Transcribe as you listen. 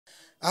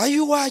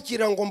ayo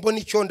wagira ngo mbone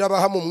icyo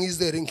ndabaha mu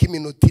mwizere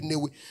nk'iminota ine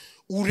we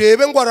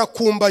urebe ngo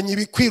arakumbanya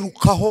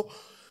ibikwirukaho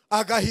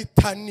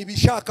agahitana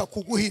ibishaka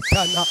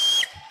kuguhitana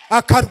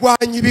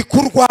akarwanya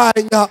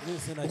ibikurwanya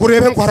ngo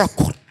urebe ngo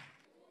arakora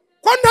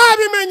ko nta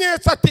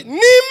bimenyetso ati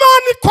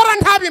n'Imana ikora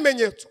nta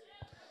bimenyetso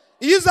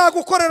iyo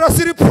izagukorera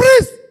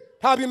surprise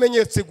nta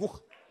bimenyetso iguha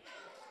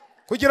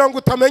kugira ngo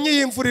utamenye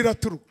iyi mvura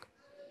iraturuka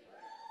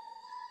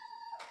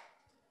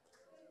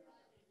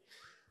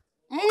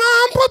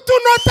mwambu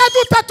tunota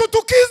dutatu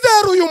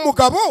tukizera uyu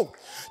mugabo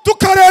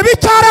tukareba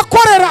icyo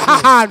arakorera aha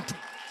hantu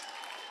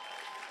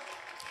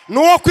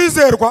nuwo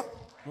kwizerwa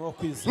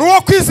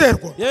nuwo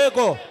kwizerwa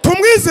yego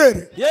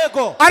tumwizere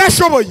yego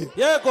arashoboye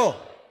yego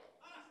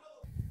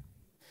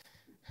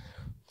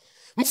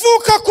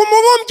mvuka ku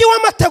mubumbyi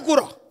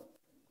w'amategura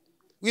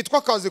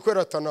witwa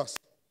Kazikwera Tanasi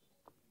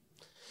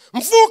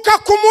mvuka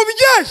ku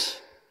mubyeyi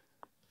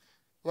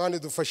Mwana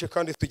dufashe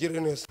kandi tugire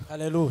neza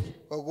haleluya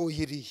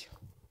waguhiriye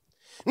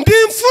ndi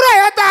imfura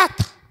ya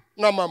data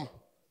na mama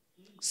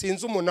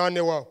sinzi umunane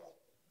wabo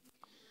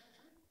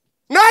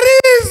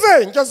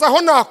narize ngeze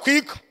aho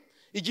nakwiga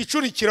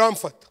igicuri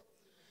kiramfata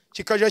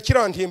kikaja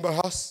kirantimba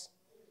hasi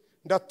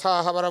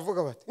ndataha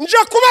baravuga bati nje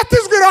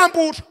kubatizwa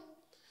irambura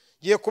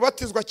giye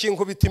kubatizwa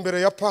kinkubita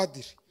imbere ya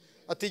padiri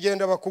ati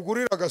genda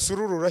bakugurira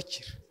agasururu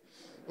urakira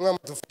Mwama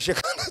dufashe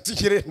kandi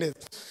tugire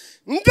neza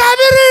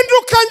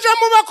ndabirinduka nje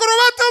mu bakuru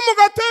bato mu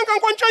gatenga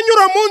ngo nje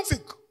nyura mu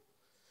nzika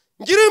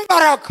ngira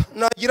imbaraga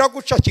nagira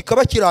guca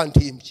kikaba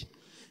kirantimbye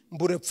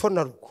mbure pfo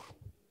na ruguru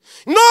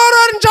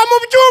nora nja mu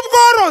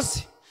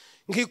by'ubworozi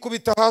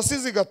ngikubita hasi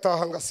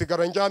zigataha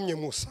ngasigara njyamye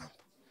mu samba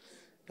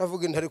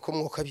ndavuga intari ko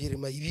mwuka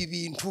byirima ibi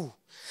bintu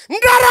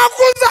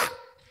ndaraguza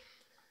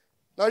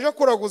naje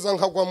kuraguza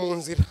nkagwa mu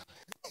nzira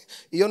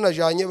iyo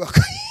najanye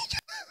bakayijya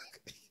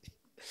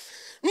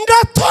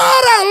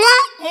ndatoranywa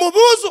mu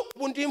buzu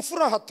ubundi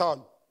imfura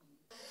hatanu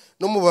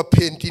no mu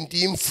bapendi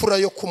ndi imfura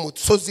yo ku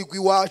musozi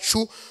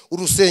gw'iwacu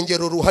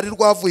urusengero ruhari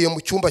rwavuye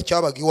mu cyumba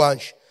cyabaga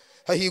iwanje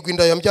hahigwa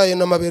inda yambyaye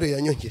n'amabere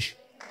yanyongeje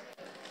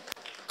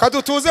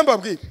kadutuze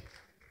mbabwire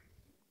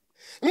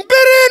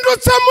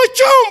mbirindutse mu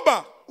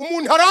cyumba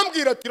umuntu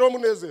arambwira ati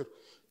Munezero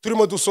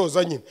turimo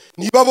dusoza nyine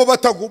niba bo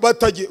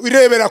batagiye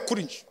irebera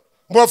kuri nje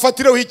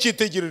mbafatireho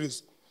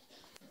icyitegererezo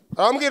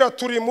arambwira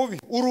turi mubi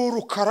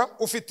ururukara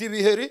ufite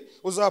ibiheri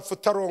uzapfa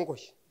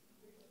utarongoye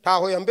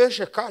ntaho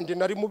yambeshe kandi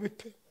nari mubi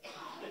pe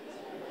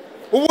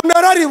ubu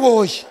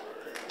narariboye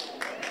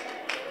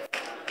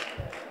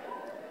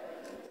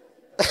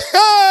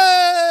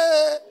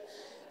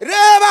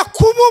reba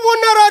kuba ubu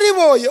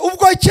narariboye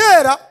ubwo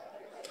kera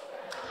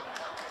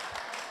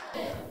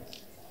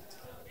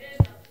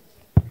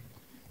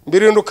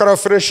mbirinduka ra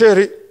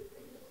fresheri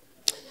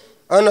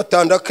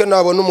anatandake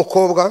nabona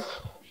umukobwa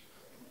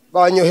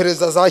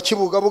banyohereza za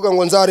Kibugabuga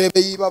ngo nzarebe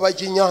yiba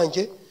bajya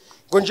Inyange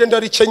ngo nje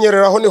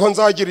ndarikenyereraho niho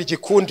nzagira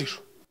igikundiro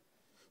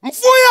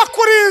mvuye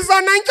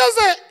kurizana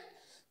ngeze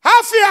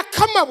hafi ya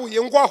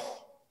Kamabuye ngwaho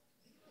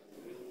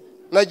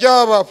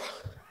najyababa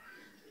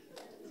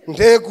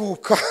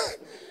ndeguka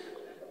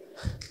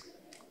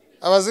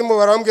abazimu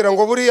barambwira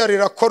ngo buriya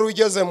rirakora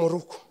ugeze mu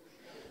rugo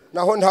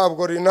naho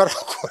ntabwo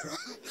rinarakora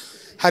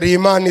hari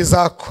Imana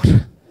izakora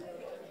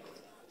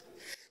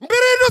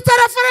mbirindutse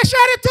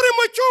refereshari turi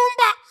mu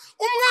cyumba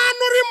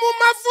umwana uri mu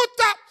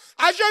mavuta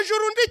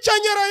ajejuru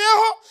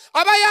ndikenyerayeho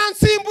aba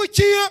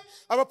yansimbukiye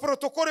aba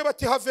protokole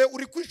bati have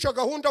uri kwica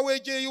gahunda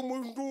wegeye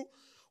umuntu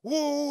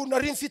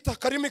nari mfite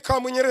akarimi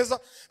kamunyereza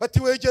ati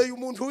wegeye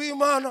umuntu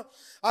w'Imana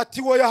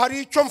ati woya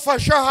hari icyo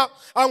mfasha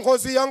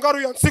ankozi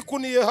yangaruye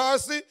nsikuniye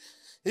hasi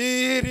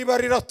iriba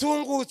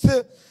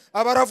riratungutse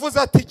abaravuze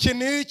ati iki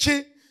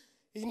niki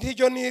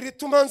indiryo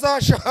nirituma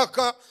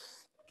nzashaka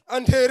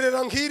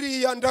anterera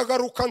nkiriya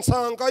ndagaruka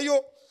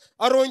nsangayo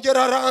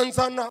arongera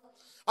aranzana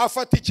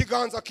afata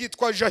ikiganza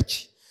kitwa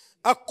Jackie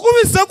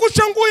akubise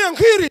guca nguye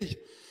nkiriya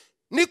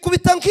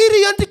nikubita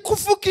nkiriya ndi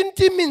kuvuga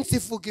indimi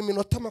nzivuga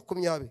iminota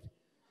 20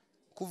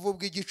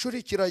 kuvuga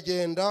igicuri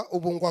kiragenda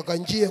ubu ngwaga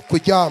ngiye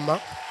kuryama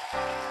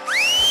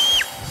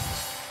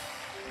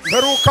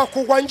ngaruka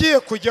kugwa ngiye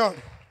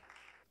kuryama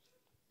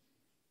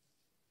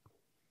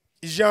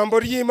ijambo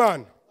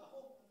ry'Imana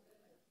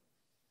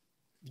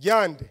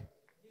ryande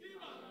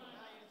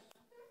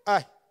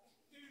ay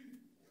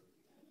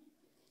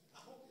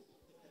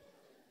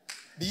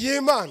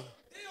ry'Imana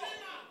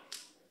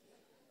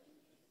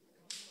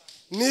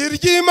ni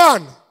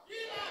ry'Imana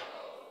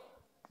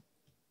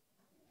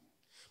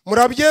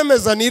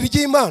murabyemeza ni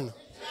ry'Imana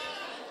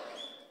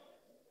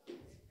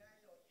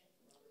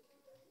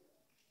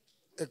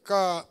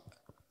eka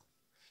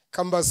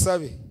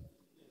kambasabe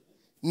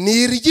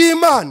ni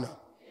ry'Imana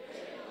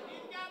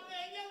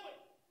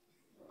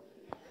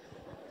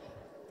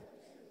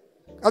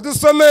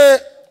adusome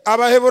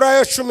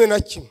Abaheburayo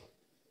 11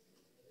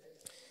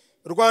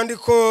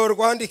 urwandiko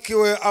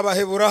rwandikiwe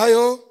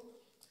Abaheburayo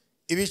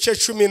ibice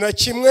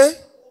 11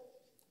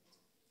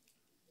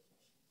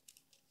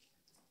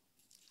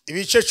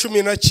 ibice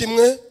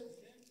 11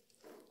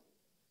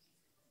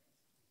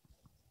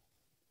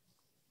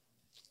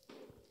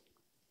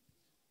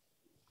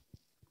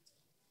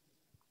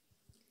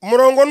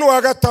 umurongo ni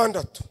uwa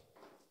 6.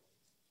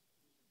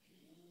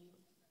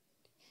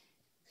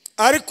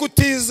 ariko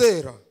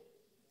utizera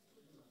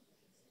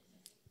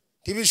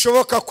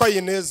ntibishoboka ko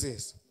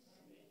ayinezeza.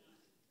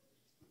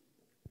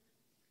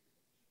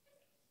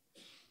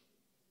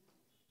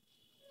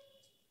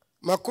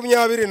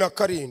 Makumyabiri na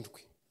 7.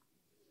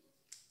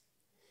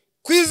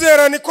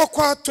 Kwizera niko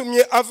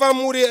kwatumye ava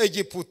muri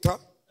Egiputa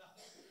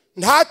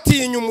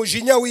ntatinye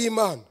umujinya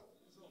w'Imana,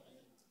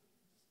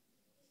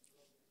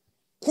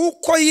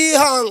 kuko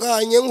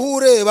yihanganye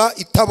nk'ureba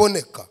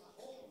itaboneka.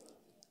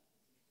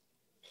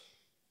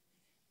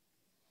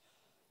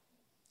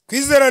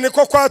 Kwizera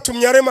niko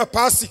kwatumye arema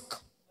Pasika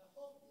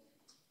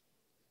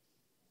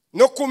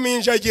no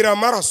kuminjagira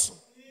amaraso,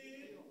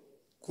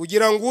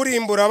 kugira ngo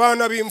urimbura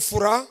abana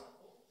b'imfura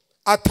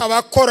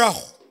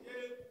atabakoraho.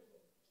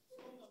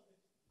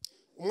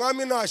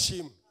 Umwami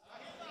nashimwe.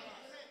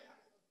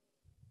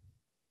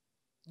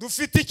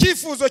 Dufite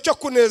icyifuzo cyo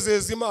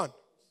kunezeza Imana.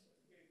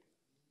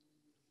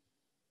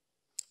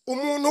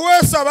 Umuntu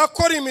wese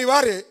abakora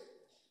imibare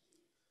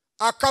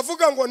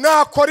akavuga ngo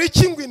nakora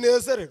iki ngo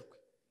inezererwe,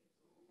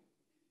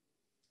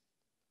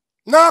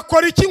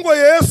 nakora iki ngo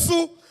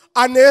Yesu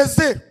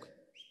anezerwe.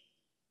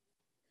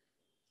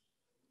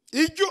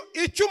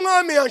 Icyo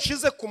umwami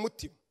yanshize ku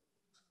mutima,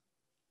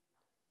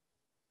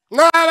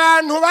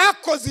 n'abantu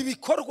bakoze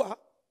ibikorwa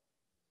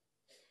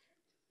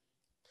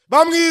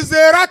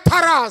bamwizera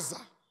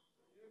ataraza,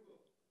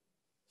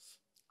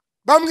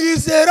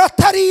 bamwizera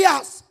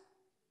atariyaza,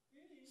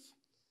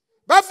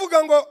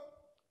 bavuga ngo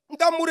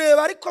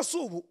ndamureba ariko si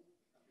ubu,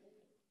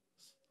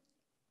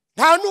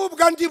 nta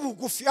nubwo ndi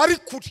bugufi ari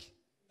kure,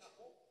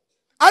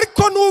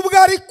 ariko nubwo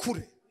ari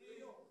kure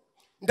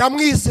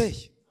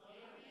ndamwizeye.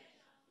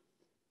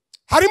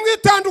 Harimo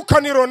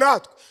itandukaniro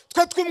natwe.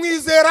 Twe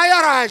twumwizera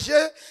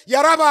yaraje,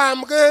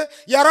 yarabambwe,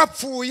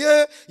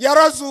 yarapfuye,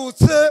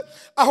 yarazutse,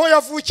 aho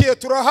yavukiye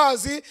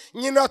turahazi,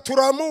 nyina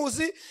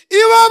turamuzi.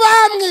 Ibo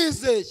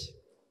bamwizeye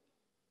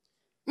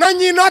na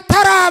nyina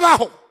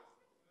atarabaho,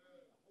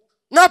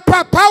 na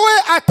papa we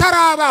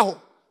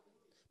atarabaho,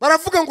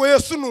 baravuga ngo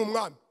Yesu ni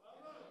umwami.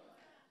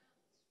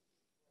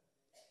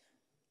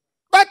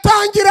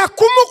 Batangira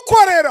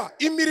kumukorera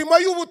imirimo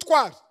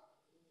y'ubutwari.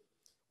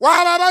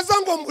 Wababaza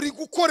ngo muri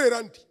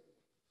gukorera ndi,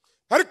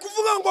 ari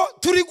kuvuga ngo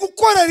turi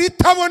gukorera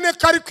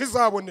itaboneka ariko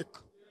izaboneka.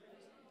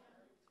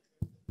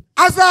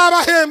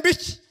 Azabahemba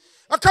iki?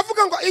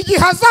 Akavuga ngo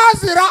igihe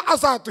azazira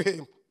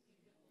azaduhemba,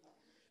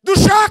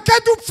 dushake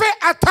dupfe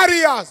atari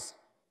yaza.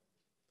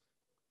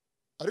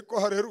 Ariko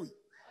haleluya,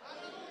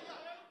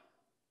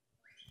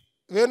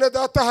 bene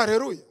data,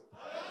 haleluya.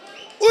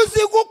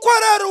 Uzi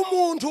gukorera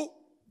umuntu,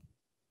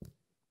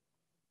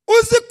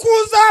 uzi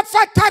kuzapfa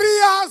atari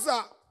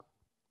yaza,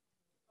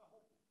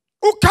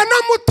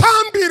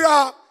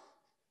 ukanamutambira,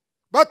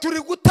 baturi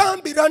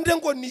gutambira nde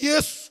ngo ni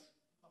Yesu.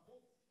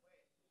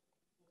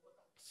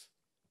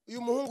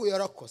 Uyu muhungu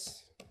yarakoze.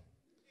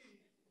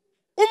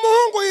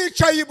 Umuhungu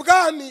yicaye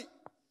ibwami,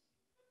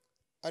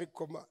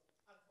 ariko ma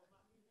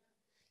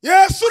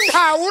Yesu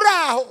ntawe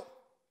uraho,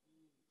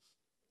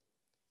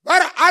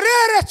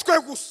 areretswe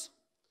gusa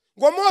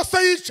ngo Mose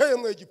yicaye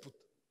mu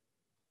Egiputa,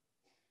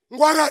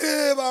 ngo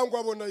arareba ngo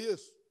abona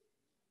Yesu,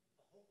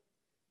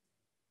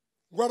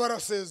 ngo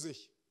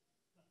barasezeye.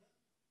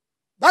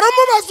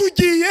 Baramubaza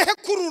ugiye he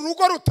kuri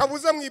urugo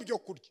rutabuze mu ibyo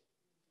kurya?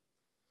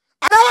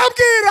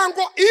 Arababwira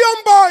ngo iyo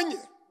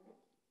mbonye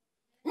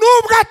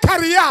nubwo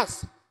atari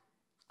yaza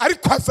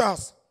ariko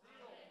azaza.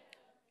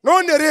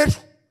 None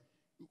rero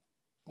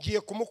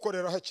ngiye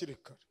kumukorera hakiri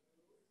kare.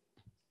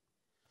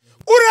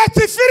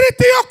 Uretse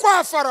ifiriti yo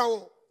kwa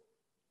Farawo,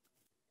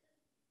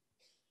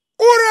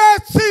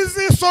 uretse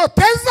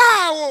izisote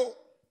zawo,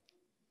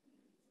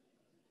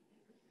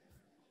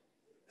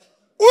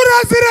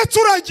 uraziretse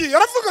uragiye.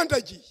 Aravuga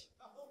ndagiye.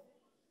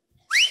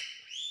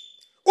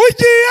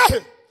 Ugiye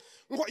he?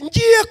 Ngo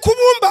ngiye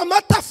kubumba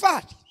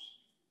amatafari,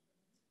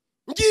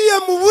 ngiye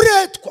mu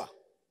buretwa.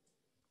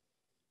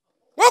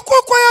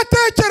 Kuko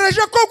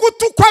yatekereje ko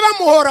gutukwa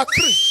bamuhora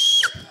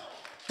Kristo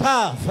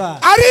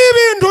ari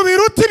ibintu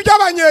biruta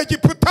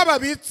iby'abanyegiputa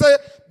babitse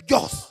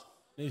byose.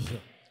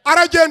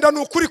 Aragenda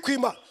n'ukuri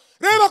kw'Imana.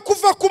 Reba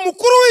kuva ku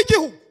mukuru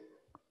w'igihugu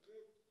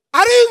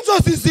ari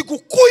inzozi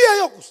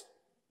zigukuyeyo gusa.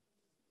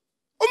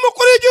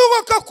 Umukuru w'igihugu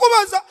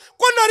akakubaza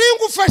ko nari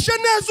ngufashe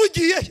neza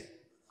ugiye he?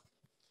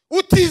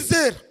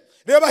 Utizera.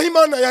 Reba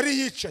Imana yari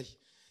yicaye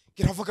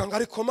iravuga ngo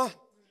ariko Mana,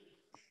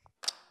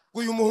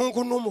 uyu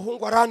muhungu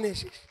n'umuhungu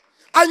aranejeje,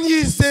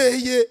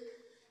 anyizeye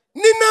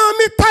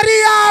n'inama itari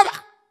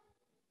yaba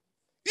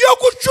yo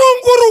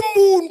gucungura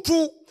umuntu,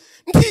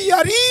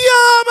 ntiyari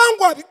yaba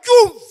ngo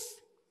abyumve.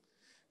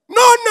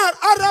 None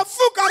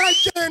aravuga,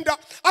 aragenda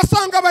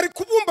asanga bari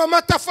kubumba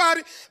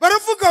amatafari,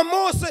 baravuga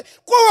Mose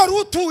ko wari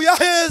utuye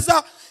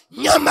heza,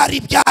 nyamara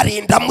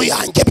ibyarinda mu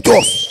yanjye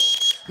byose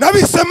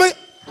nabiseme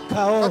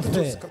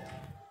kaofe.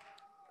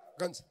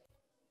 Ganza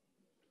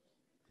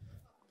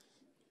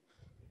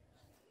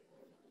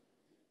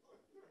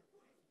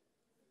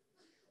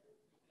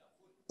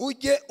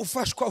ujye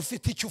ufashwa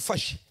ufite icyo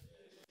ufashe.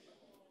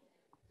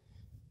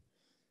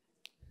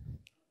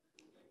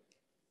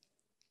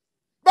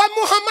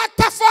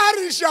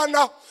 amatafari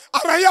 100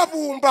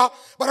 arayabumba.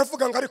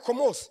 Baravuga ngo ariko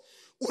Mose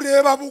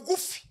ureba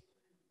bugufi,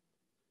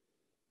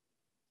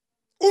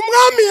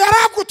 umwami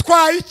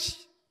yaragutwaye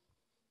iki?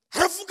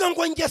 Aravuga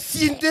ngo njye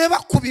sindeba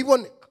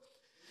kubiboneka,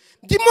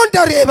 ndimo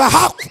ndareba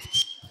hakurya,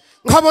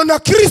 nkabona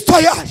Kristo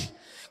yaje,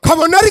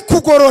 nkabona ari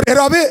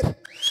kugororera abera,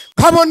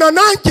 nkabona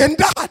nanjye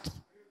ndahari.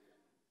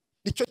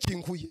 Nicyo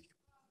kinguye.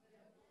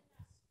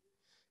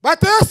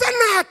 Batese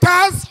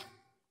nataza,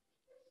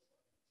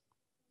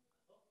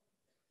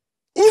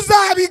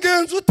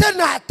 uzabigenza ute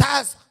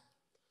nataza?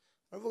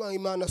 Aravuga ngo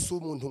Imana si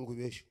umuntu ngo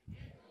ibeshe,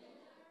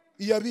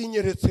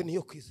 iyabinyeretse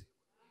niyo kwizera.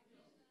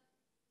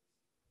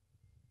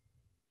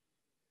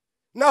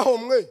 Naho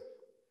mwe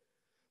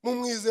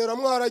mumwizera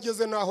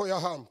mwarageze naho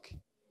yahambwe,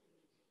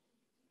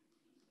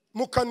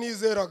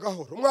 mukanizera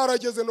gahoro,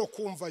 mwarageze no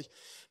kumva ye.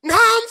 Nta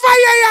mva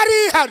ye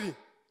yari ihari,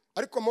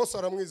 ariko Mose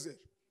aramwizera.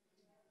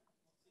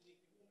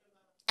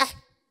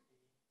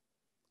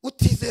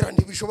 Utizera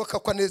ntibishoboka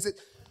ko aneze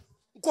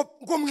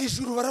ngo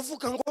mwijuru.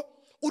 Baravuga ngo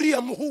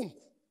uriya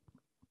muhungu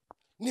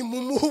ni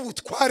mumuha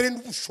ubutware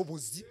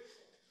n'ubushobozi.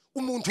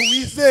 Umuntu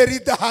wizera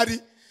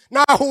idahari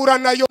nahura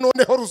nayo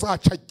noneho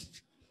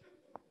ruzacagira.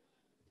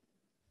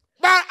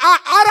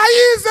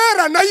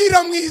 Arayizera nayo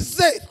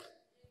iramwizera.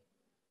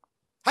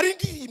 Hari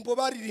indirimbo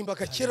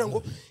baririmbaga kera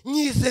ngo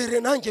nyizere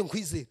nanjye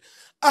nkwizera.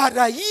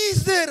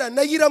 Arayizera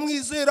nayo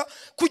iramwizera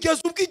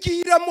kugeza ubwo igihe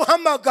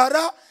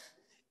iramuhamagara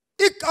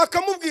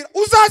akamubwira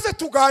uzaze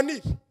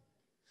tuganire.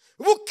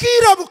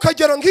 Bukira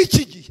bukagera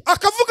nk'iki gihe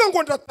akavuga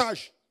ngo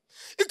ndataje,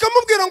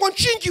 ikamubwira ngo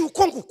nshingiye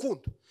uko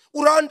ngukunda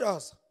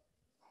urandaza.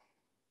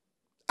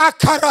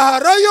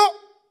 Akararayo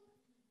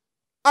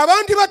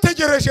abandi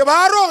bategereje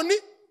ba Aroni,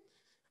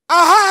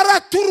 aha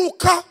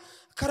araturuka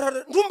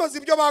ndumbaza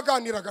ibyo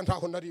baganiraga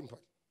ntaho narimba.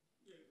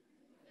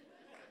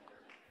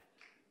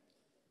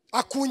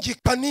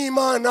 Akungika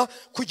n'Imana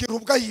kugira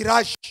ubwo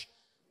ayiraje,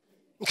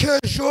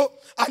 nkejo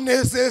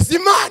anezeza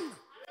Imana.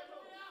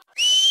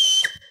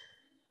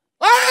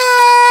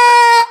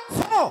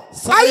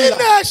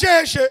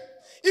 Ayinejeje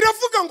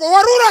iravuga ngo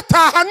wari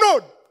urataha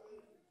none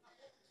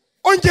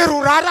ongera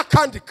urara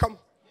kandi kamwe.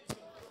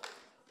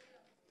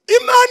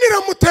 Imana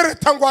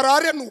iramutereta ngo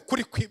arare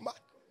n'ukuri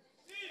kw'Imana.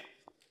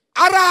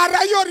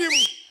 Ararayo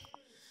rimwe,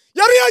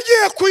 yari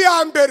yagiye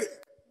kuyambere.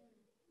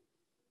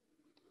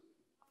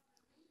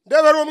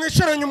 Ndebera uwo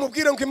mwisheranye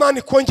umubwire ngo Imana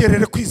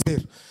ikongerere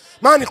kwizera,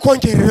 Imana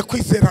ikongerere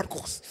kwizera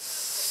rwose.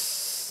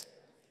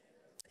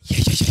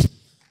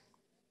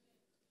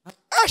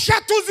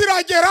 Eshatu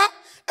ziragera,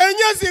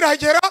 enye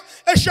ziragera,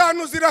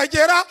 eshanu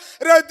ziragera,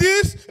 le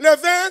 10, le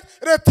 20,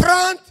 le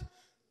 30,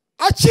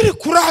 akiri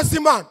kuraza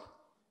Imana.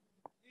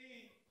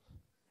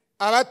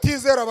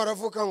 Abatizera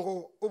baravuga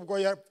ngo ubwo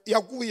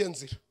yaguye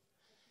nzira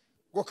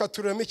ngo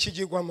katureme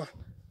ikigirwamana,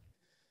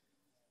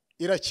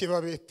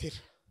 irakibabetera.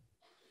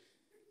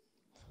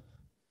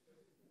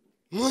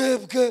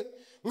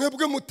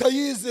 Mwebwe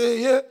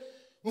mutayizeye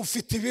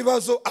mufite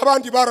ibibazo,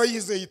 abandi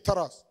barayizeye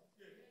itaraza.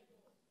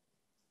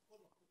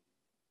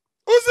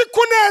 Uzi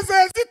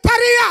kunezeza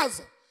itari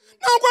yaza,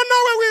 nangwa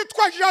nawe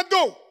witwa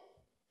Jado,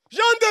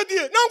 Jean de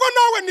Dieu, nangwa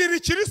nawe ni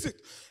Kristo.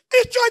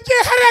 Icyo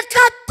gihe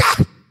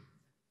rekata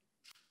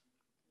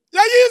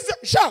yayize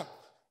sha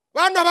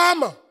bana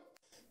bama.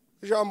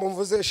 Ijambo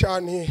mvuze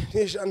shani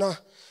nijana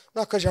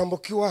nakajambo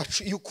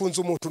kiwacu iyo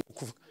ukunze umuntu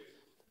kuvuga.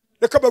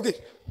 Reka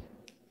babwire,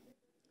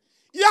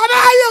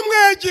 yabaye mu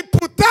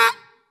Egiputa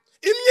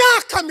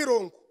imyaka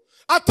 50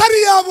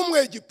 atari yaba mu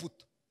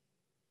Egiputa.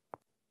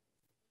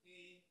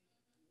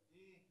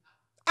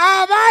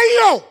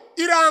 Abayo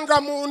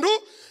iranga muntu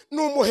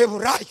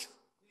n'umuheburayo.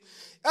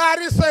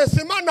 Ari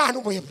sesima nta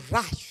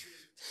n'umuheburayo.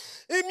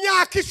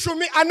 Imyaka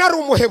 10 anari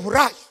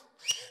umuheburayo.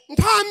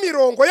 Nta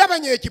mirongo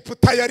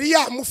y'abanyegiputa yari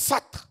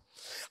yamufata.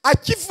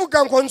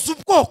 Akivuga ngo nzi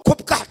ubwoko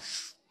bwacu.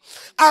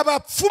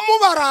 Abapfumu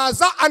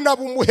baraza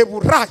anaba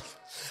umuheburayo.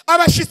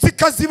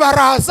 Abashitsikazi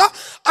baraza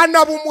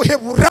anaba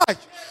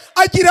umuheburayo.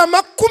 Agira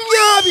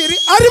 20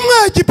 ari mu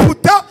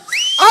Egiputa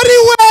ari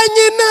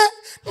wenyine,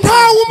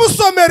 nta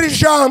umusomera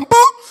ijambo,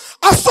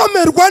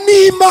 asomerwa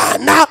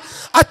n'Imana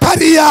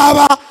atari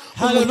yaba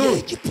mu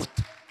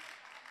Egiputa.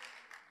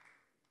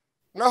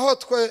 Naho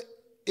twe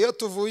iyo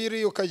tuvuye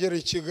iri ukagera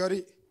i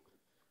Kigali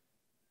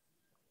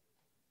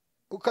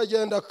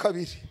ukagenda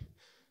kabiri,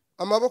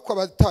 amaboko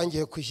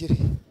abatangiye kugira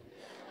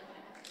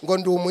ngo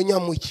ndi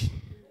umunyamugi.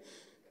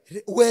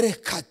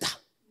 Werekada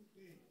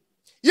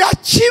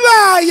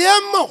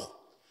yakibayemo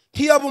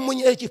ntiyaba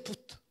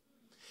umunyegiputa,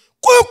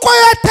 kuko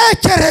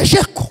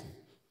yatekereje ko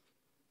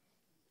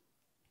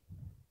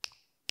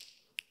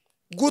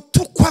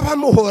gutukwa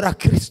bamuhora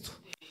Kristo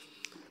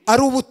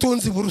ari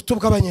ubutunzi buruta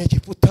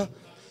bw'abanyegiputa.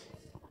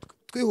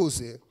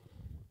 Twihuze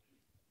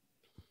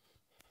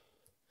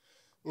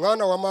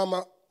mwana wa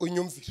mama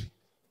unyumvire,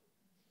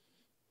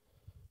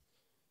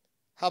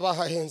 haba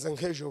hahenze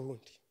nk'ejo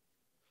bundi.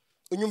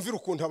 Unyumvire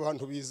ukuntu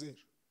abantu bizera.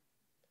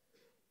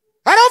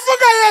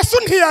 Aravuga Yesu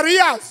ntiyari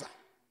yaza,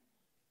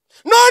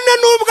 none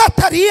nubwo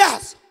atari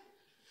yaza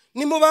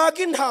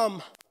nimubaga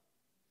intama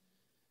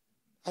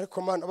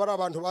ariko mana bari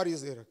abantu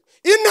barizeraga.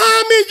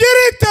 Intama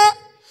igira ite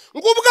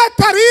ngo ubwo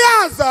atari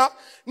yaza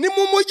ni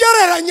mu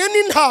mugereranye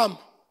n'intama.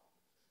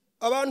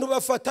 Abantu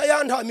bafata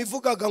ya ntama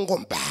ivugaga ngo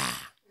mba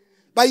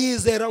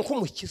bayizera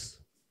nk'umukiza.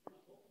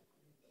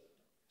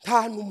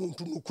 Nta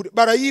n'umuntu n'ukuri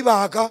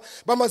barayibaga,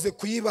 bamaze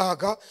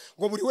kuyibaga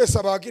ngo buri wese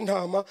abaga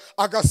intama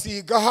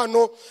agasiga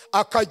hano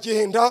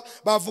akagenda,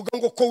 bavuga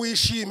ngo ko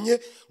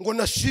wishimye ngo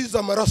nashize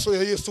amaraso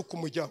ya Yesu ku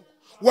muryango.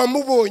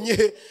 Wamubonye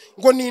he?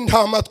 Ngo ni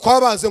intama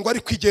twabaze ngo ari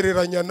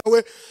kwigereranya nawe,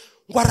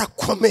 ngo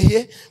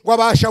arakomeye, ngo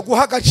abasha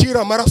guha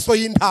agaciro amaraso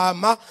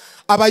y'intama,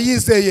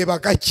 abayizeye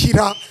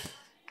bagakira.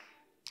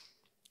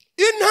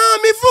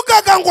 Intama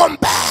ivugaga ngo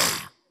mba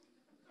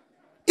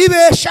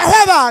ibeshaho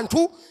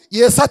abantu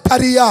Yesu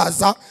atari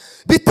yaza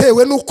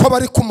bitewe nuko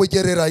bari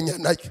kumugereranya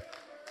nayo.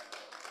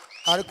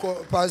 Ariko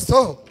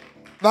pastor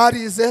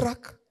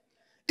barizeraga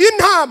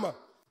intama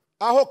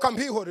aho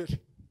kambihorere.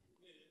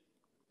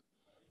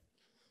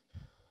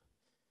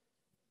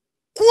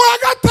 Kuwa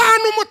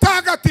gatanu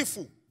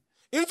mutagatifu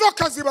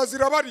inzoka ziba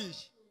zirabariye,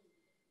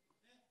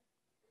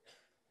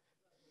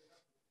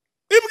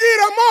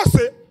 ibwira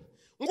Mose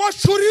ngo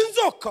shura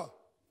inzoka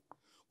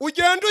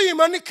ugende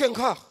uyimanike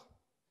nkaha,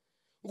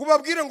 ngo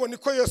babwire ngo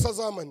niko Yesu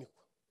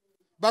azamanikwa.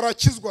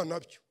 Barakizwa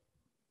nabyo.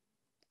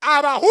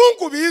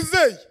 Abahungu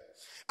bizeye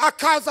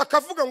akaza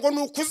akavuga ngo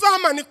nuko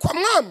uzamanikwa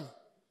mwami,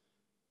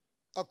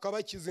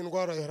 akabakiza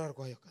indwara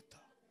yararwaye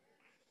agataha.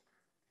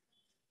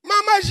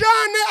 Mama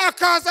Jane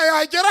akaza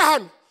yagera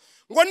hano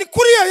ngo ni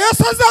kuriya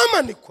Yesu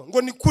azamanikwa,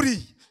 ngo ni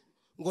kuriya,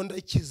 ngo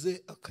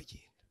ndakize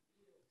akagenda.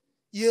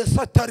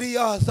 Yesu atari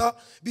yaza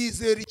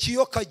bizera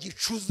ikiyoka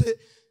gicuze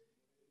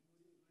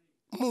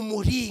mu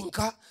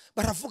muringa,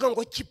 baravuga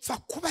ngo kipfa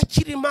kuba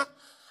kirima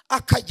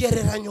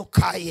akagereranyo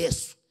ka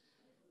Yesu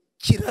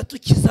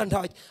kiratukiza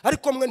ndajye.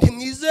 Ariko mwe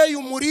ntimwizeye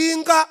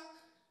umuringa,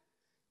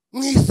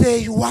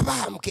 mwizeye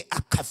uwabambwe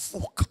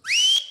akavuka.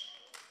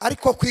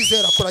 Ariko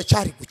kwizera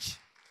kuracyari guke.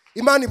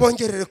 Imana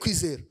ibongerere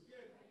kwizera.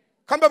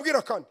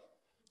 Kambabwira kandi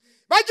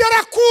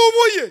bagera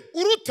kubuye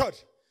urutare,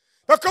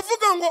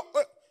 bakavuga ngo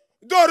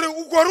dore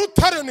urwo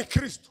rutare ni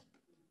Kristo,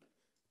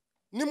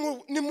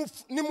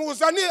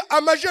 nimuzane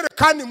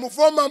amajerekani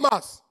muvoma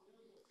amazi.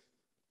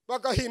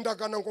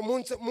 Bagahindagana ngo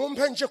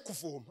mumpe nje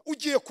kuvoma.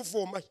 Ugiye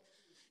kuvoma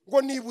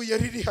ngo nibuye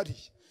riri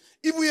hariya,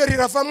 ibuye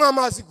riravamo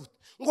amazi gute?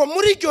 Ngo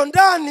muri ryo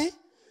ndani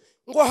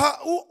ngo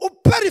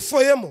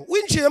uperifoyemo,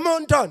 winjiyemo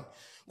ndani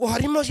ngo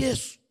harimo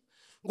Yesu,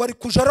 ngo ari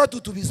kuja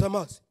aradudubiza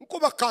amazi. Ngo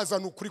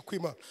bakazana ukuri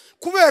kw'Imana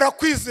kubera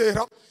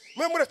kwizera.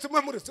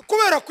 Muretse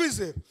kubera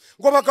kwizera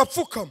ngo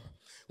bagapfukama,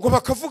 ngo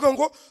bakavuga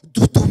ngo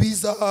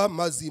dudubiza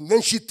amazi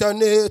menshi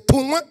cyane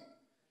tunywe.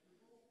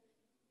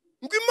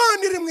 Ngo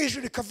Imana iri mu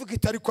ijuru ikavuga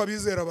iti ariko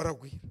abizera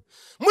baragwira.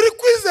 Muri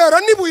kwizera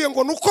nibuye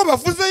ngo nuko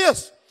bavuze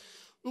Yesu,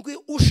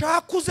 ngo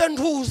ushaka uze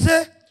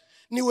ntuze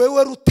ni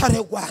wewe rutare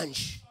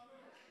rwanje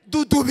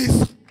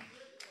dudubiza.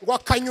 Ngo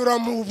akanyura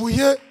mu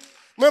buye.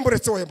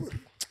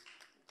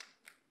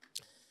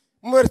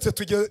 Muretse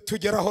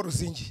tugeraho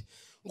ruzingi,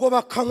 ngo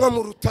bakanywa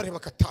mu rutare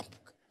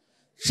bakatambuka.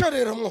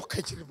 Sharera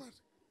mwokagira Imana.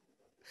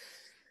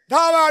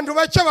 Nta bantu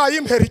bake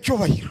bayimpera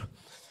icyubahiro.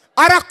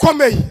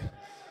 Arakomeye,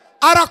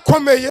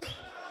 arakomeye,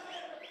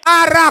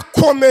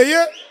 arakomeye,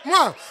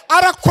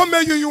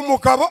 arakomeye uyu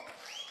mugabo.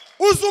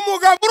 Uzi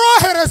umugabo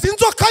urohereza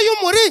inzoka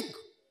y'umuringa,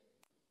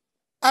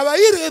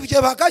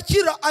 abayirebye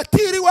bagakira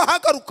atiriwe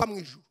ahagaruka mu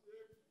ijuru.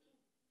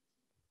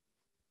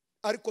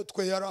 Ariko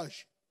twe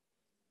yaraje.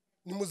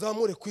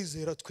 Nimuzamure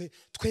kwizera,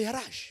 twe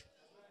yaraje.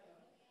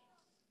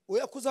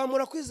 Oya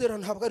kuzamura kwizera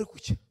ntabwo ari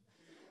kuki,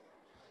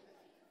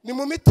 ni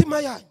mu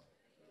mitima yanyu.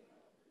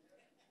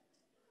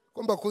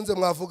 Ko mbakunze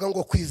mwavuga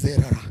ngo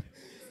kwizera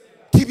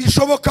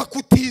ntibishoboka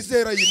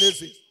kutizera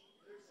Yanezeza.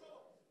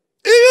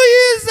 Iyo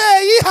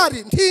yizeye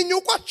ihari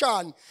ntinyugwa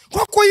cyane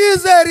nko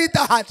kuyizera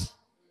idahari.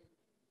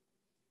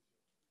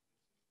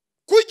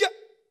 Kujya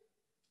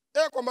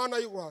eko Mana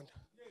y'u Rwanda,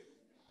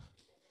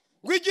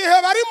 ngo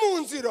igihe bari mu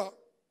nzira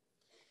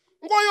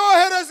ngo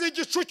yohereze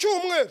igicu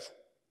cy'umweru.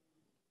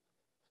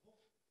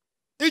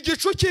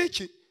 Igicu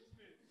cy'iki?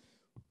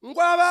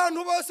 Ngo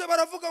abantu bose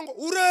baravuga ngo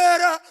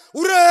urera,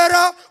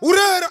 urera,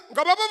 urera.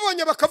 Ngo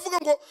ababonye bakavuga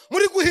ngo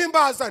muri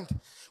guhimbaza ndi.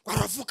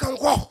 Baravuga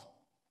ngo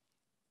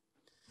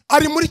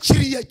ari muri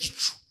kiriya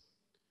gicu.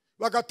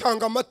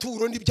 Bagatanga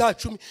amaturo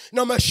n'ibyacumi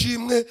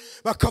n'amashimwe,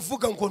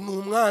 bakavuga ngo ni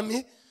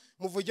umwami.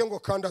 Muvuge ngo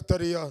kandi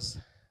atari yaza.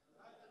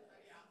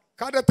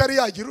 Kandi atari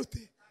yagira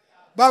ute?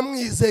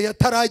 Bamwizeye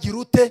ataragira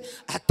ute?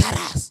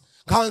 Ataraza.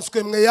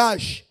 Kanswe mwe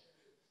yaje.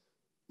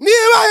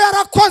 Niba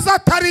yarakoze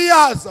atari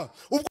yaza,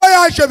 ubwo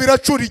yaje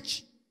biracura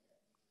iki?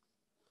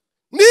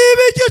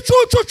 Niba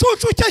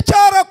igicucu cye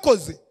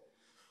cyarakoze,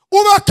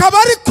 ubu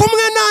akaba ari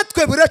kumwe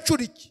natwe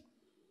biracura iki?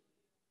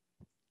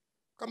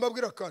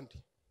 Kambabwira kandi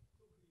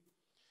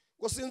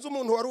ngo sinzi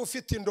umuntu wari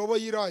ufite indobo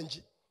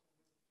y'irangi.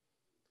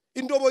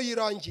 Indobo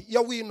y'irangi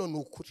ya wino ni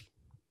ukuri.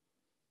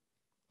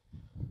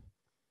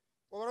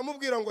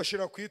 Baramubwira ngo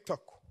ashira ku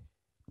itako,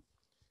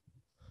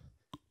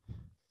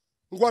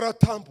 ngo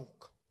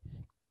aratambuka,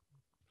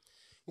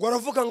 ngo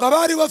aravuga ngo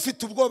abari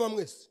bafite ubwoba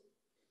mwese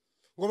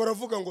ngo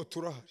baravuga ngo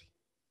turahari,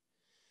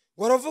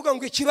 ngo baravuga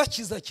ngo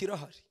ikibakiza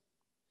kirahari,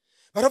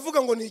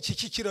 baravuga ngo ni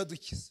iki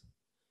kiradukiza,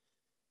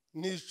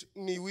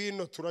 ni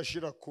wino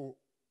turashira ku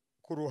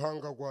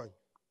ruhanga rwanyu,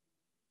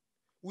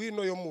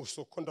 wino yo mu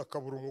soko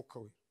ndakabura umwuka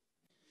we.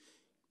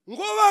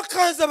 Ngo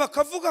bakaza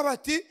bakavuga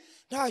bati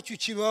ntacyo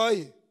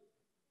kibaye,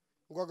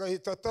 ngo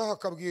agahita ataha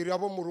akabwira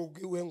abo mu rugo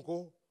iwe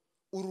ngo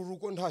uru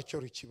rugo ntacyo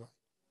rukibaye.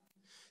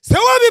 Se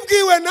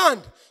wabibwiwe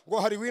nande? Ngo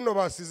hari wino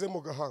basize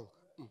mu gahanga.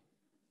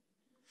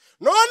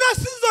 None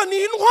sizo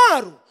ni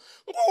intwaro,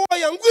 ngo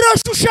oya ngo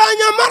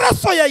irashushanya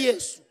amaraso ya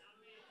Yesu.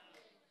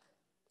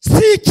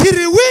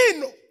 Sikiri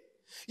wino,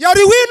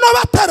 yari wino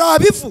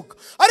batarabivuga,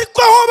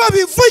 ariko aho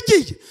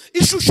babivugiye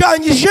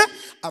ishushanyije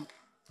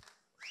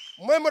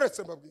mwe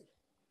muretse mbabwira.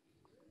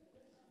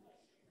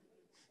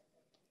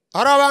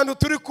 Hari abantu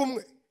turi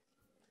kumwe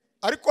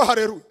ariko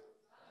hareruye.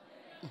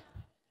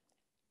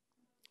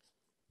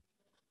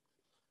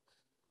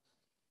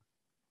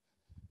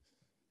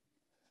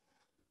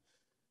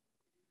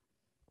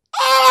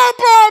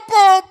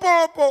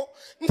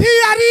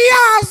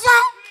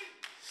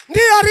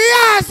 Ntiyari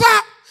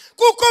yaza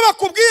kuko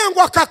bakubwiye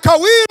ngo aka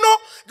kawino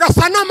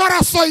gasa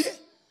n'amaraso ye,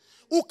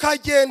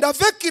 ukagenda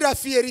avec la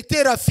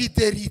fierté la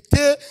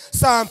fidélité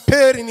sans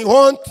peur ni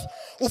honte,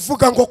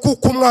 uvuga ngo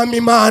kuko umwami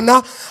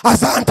Imana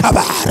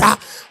azantabara,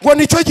 ngo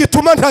nicyo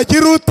gituma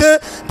ntagira ute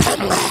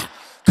ntamwe,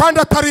 kandi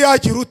atari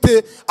yagira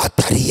ute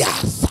atari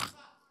yaza.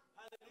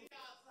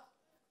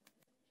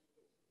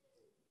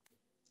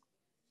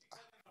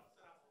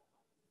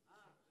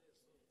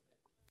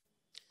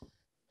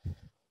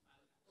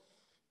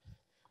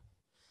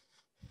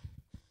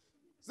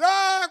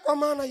 Kwa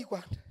Mana y'u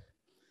Rwanda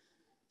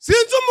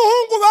sinzi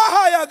umuhungu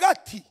bahaye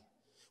agati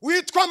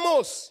witwa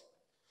Mose,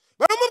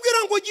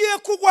 baramubwira ngo ugiye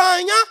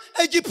kugwanya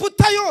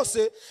Egiputa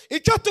yose,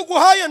 icyo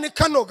tuguhaye ni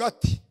kano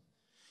gati,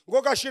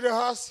 ngo gashire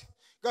hasi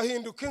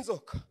gahinduka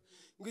inzoka,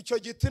 ngo icyo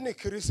giti ni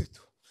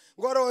Kristo,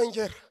 ngo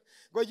arongera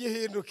ngo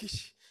gihinduka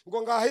iki,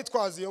 ngo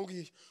ngahitwaza iyo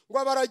ngiyo, ngo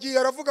abaragiye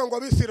aravuga ngo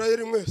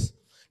Abisirayeli mwese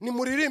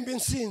nimuririmbe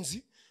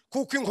insinzi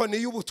kuko inkoni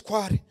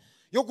y'ubutware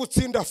yo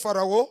gutsinda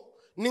Farawo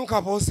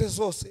n'ingabo ze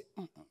zose.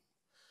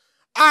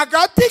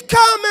 Agati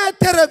ka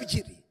metero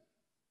 2,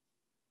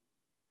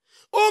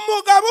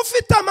 umugabo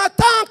ufite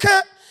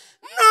amatanke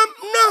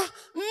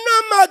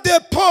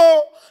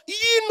n'amadepo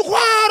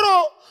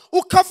y'intwaro,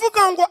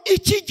 ukavuga ngo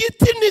iki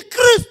giti ni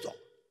Kristo,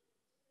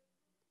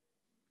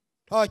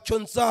 ntacyo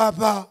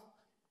nzaba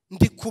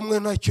ndi kumwe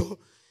nacyo,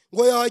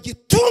 ngo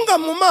yagitunga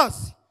mu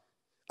mazi,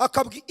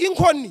 akabwi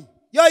inkoni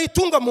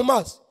yayitunga mu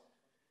mazi.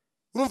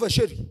 Urumva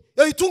sheri,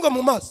 yayitunga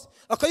mu mazi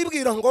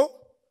akayibwira ngo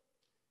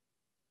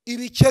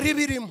ibikeri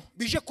birimo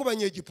bije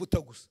kubanyegiputa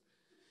gusa,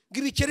 ngo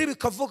ibikeri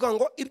bikavuga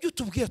ngo ibyo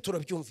tubwiye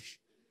turabyumvisha,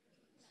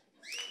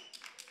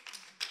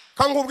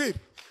 kangubwira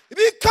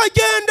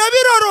bikagenda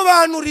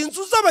birarobanura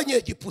inzu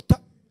z'abanyegiputa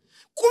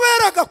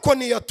kubera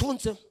agakoni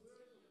yatunze,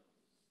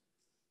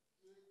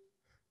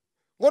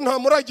 ngo nta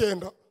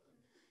muragenda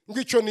ngo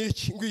icyo ni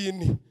iki, ngo iyi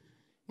ni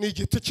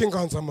igiti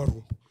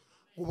cy'inganzamarumbu,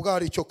 ubwo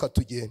ari cyo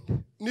katugenda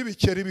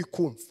n'ibikeri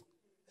bikumva.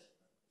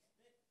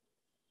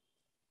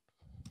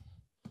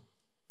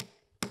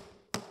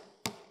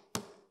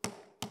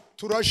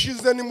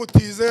 Turashize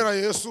nimutizera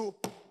Yesu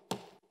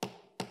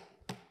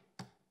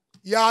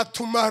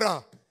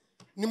yatumara,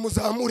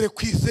 nimuzamure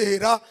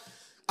kwizera.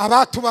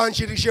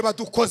 Abatubanjirije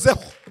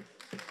badukozeho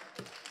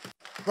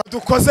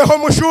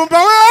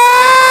mushumba we,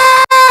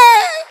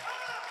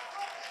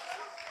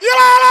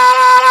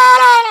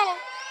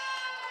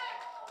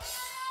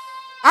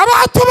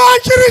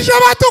 abatubanjirije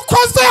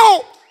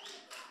badukozeho.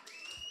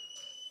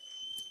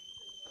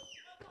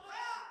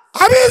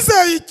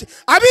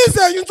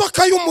 Abizeye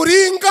inzoka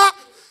y'umuringa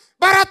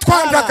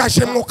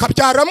baratwandagaje mwuka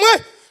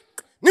byaramwe,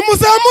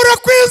 nimuzamure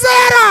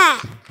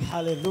kwizera.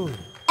 Hallelujah.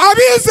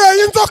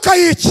 Abizeye inzoka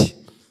y'iki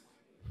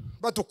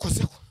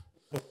badukozeho.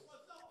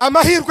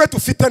 Amahirwe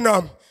dufite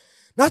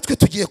natwe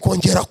tugiye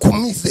kongera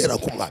kumwizera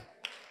kumwana.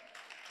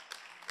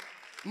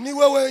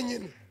 Niwe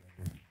wenyine.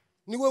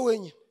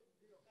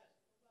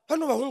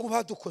 Hano bahungu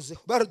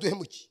badukozeho,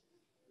 baraduhemukiye,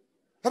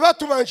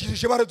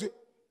 abatubanjirije baraduhe.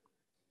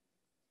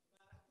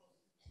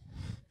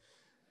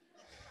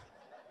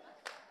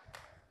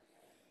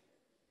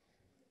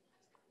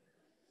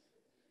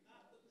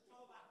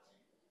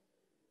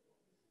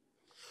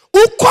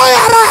 Uko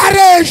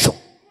yararejo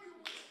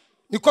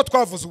niko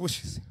twavuze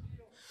ubushize.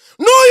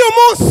 N'uyu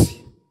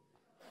munsi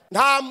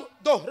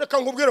reka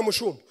nkubwire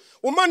mushumba,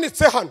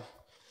 umanitse hano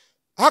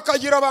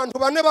hakagira abantu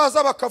 4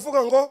 baza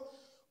bakavuga ngo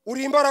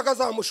uri imbaraga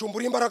za mushumba,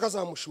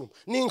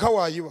 n'inka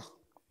wayiba,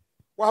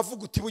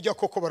 wavuga uti bujya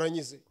koko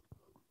baranyize.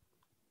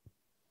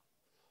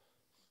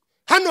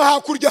 Hano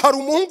hakurya hari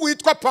umuhungu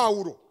witwa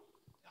Paulo,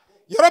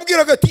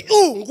 yarabwiraga ati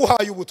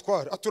nguhaye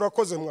ubutware,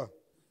 aturakoze mwana.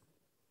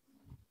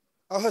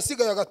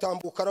 Ahasigaye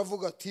agatambuka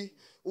aravuga ati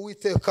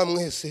Uwiteka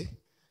mwese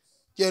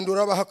genda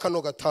urabaha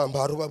kano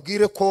gatambaro,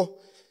 babwire ko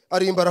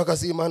ari imbaraga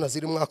z'Imana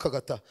ziri mwaka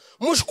gata.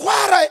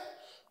 Mushwara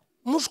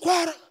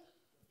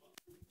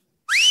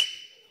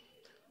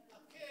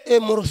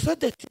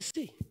morosade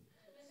tisi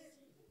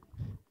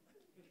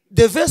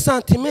de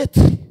 20 cm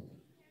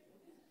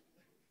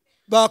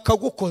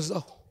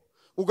bakagukozaho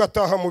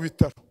ugataha mu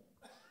bitaro,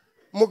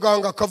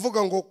 muganga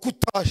akavuga ngo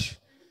kutashe,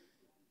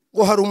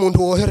 ngo hari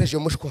umuntu wohereje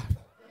mushwara.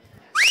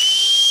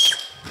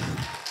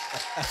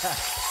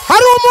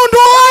 Hari umuntu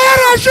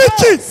wohereje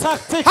iki?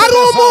 Hari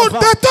umuntu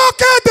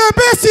detoke de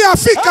besi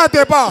afika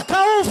deba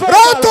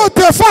rato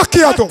de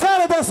fakiado.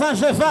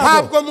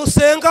 Ntabwo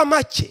musenga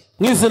make,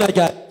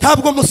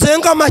 ntabwo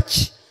musenga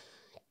make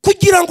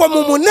kugira ngo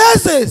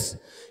mumunezeze,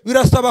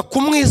 birasaba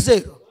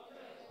kumwizera.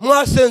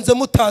 Mwasenze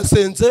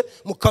mutasenze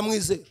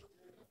mukamwizera.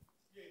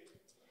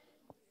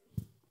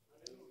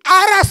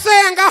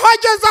 Arasenga aho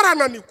ageze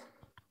arananirwa,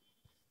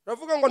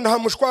 aravuga ngo nta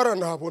mushwara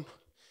nabona,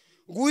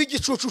 ngo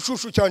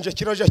igicucucucu cyanje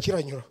kiraje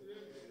kiranyura,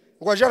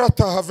 ngo aje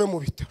arataha ave mu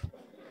bitaro.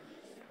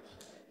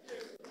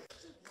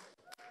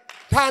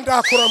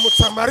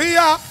 Ntandakuramutsa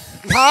Mariya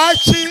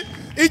ntaki,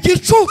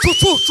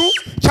 igicucucucu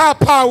cya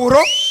Paulo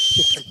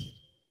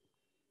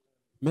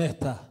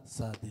meta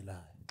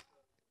sadila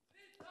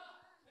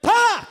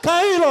ta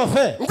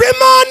kairove ngo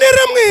Imana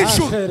iri mu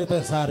ijuru,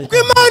 ngo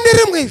Imana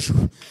iri mu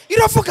ijuru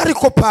iravuga.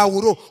 Ariko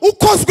Paulo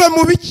ukozwe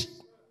mu biki?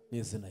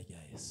 n'izina rya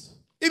Yesu.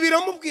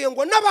 Ibiramubwiye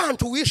ngo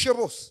n'abantu wishe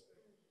bose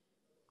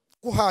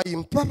guhaye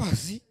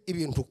imbabazi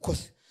ibintu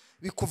ukoze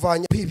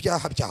bikuvanyaho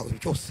ibyaha byawe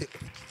byose.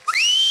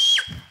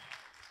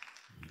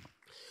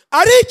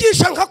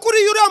 Arigisha nka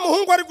kuri uriya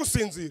muhungu ari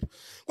gusinzira,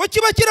 ngo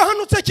kiba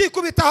kirahanutse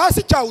kikubita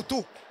hasi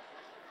cyawutuka.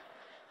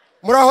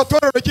 Muri aho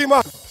torero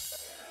ry'Imana,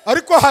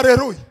 ariko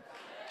haleluya.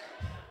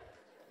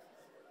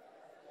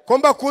 Ko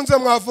mbakunze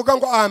mwavuga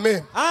ngo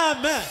amen.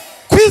 Amen.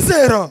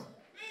 Kwizera,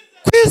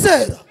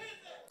 kwizera,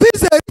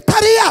 kwizera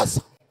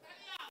itariyaza.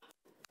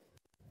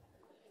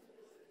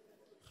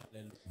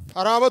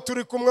 Hari abo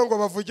turi kumwe ngo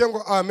bavuge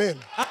ngo amen.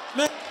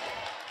 Amen.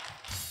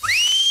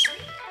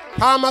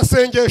 Nta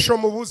masengesho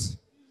mubuze,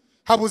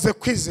 habuze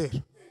kwizera,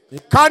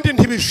 kandi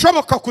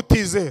ntibishoboka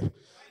kutizera.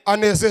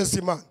 Anezeza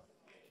Imana.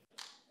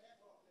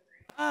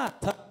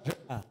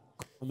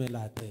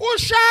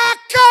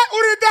 Ushake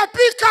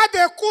uridapika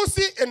de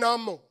kusi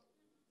enamo,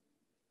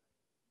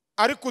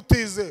 ariko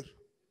utizera.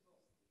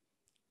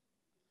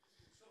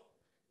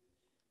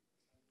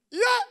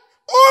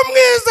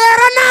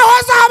 Umwizera naho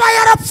azaba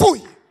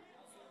yarapfuye.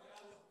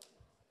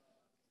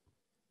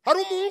 Hari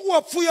umuhungu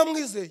wapfuye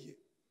amwizeye,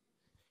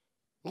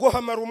 ngo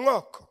hamara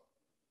umwaka,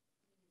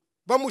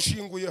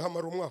 bamushinguye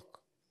hamara umwaka,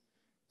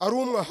 ari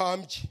umwe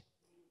ahambye,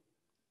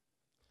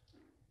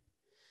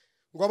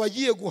 ngo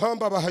abagiye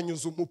guhamba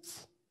bahanyuza umupfu,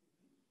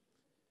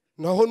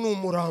 naho ni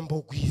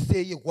umurambo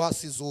gwizeye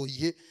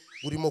gwasizoye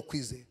urimo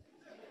kwizera.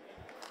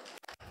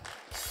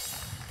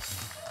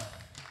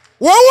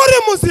 Wowe uri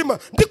muzima,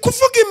 ndi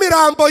kuvuga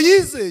imirambo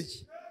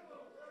yizeye.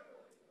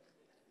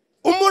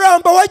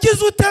 Umurambo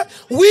wagize ute?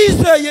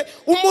 Wizeye.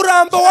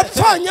 Umurambo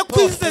wapfanye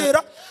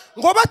kwizera,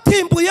 ngo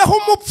batimbuyeho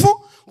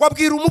umupfu, ngo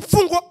abwira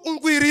umupfu ngo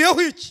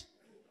ungwiriyeho iki,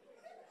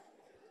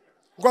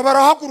 ngo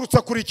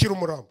barahagurutsa kurikira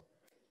umurambo,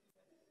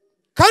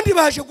 kandi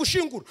baje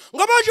gushingura.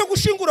 Ngo baje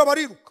gushingura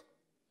bariruka,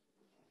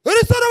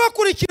 Yesu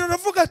arabakurikira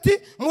aravuga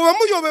ati muba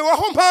muyobewe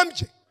aho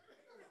mpambye.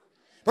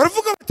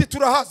 Baravuga bati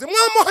turahaze,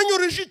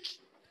 mwamuhanyurije iki?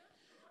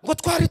 Ngo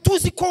twari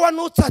tuzi ko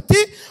wanutse. Ati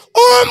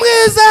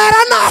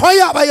umwizera naho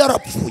yaba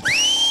yarapfuye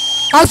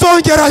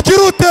azongera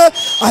agira ute?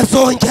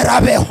 Azongera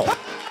abeho.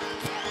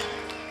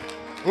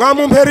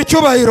 Mwamumpera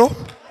icyubahiro.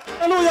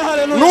 Haleluya,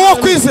 haleluya. Nuwo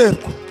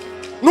kwizerwa,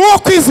 nuwo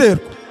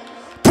kwizerwa.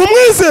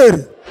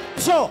 Tumwizere,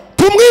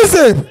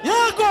 tumwizere.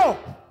 Yego.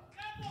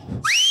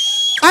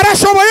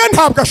 Arashoboye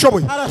ntabwo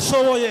ashoboye?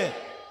 Arashoboye.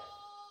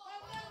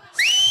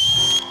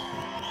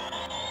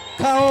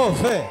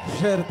 Kaove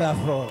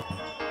Jerdafro.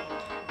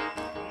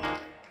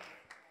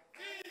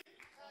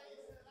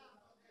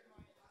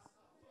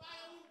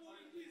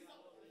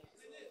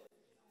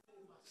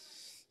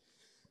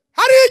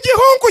 Hari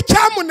igihungu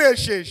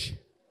cyamunesheje,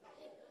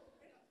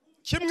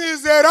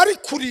 kimwizera ari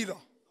kurira.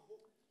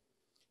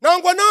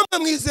 Nangwa namwe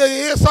mwizeye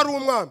Yesu ari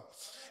umwami.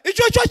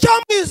 Icyo cyo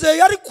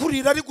cyamwizeye ari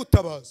kurira, ari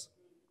gutabaza,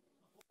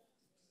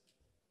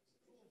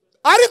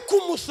 ari ku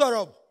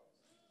musaraba,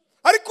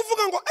 ari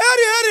kuvuga ngo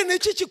eri ni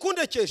iki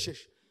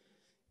kikundekesheje?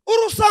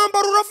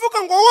 Urusamba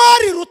ruravuga ngo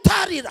wari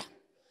rutarira,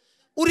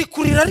 uri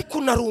kurira ariko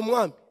unari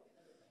umwami.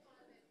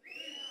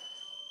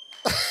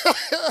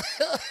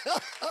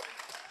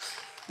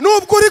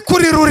 Nubwo uri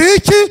kurira uri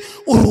iki?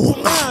 Uri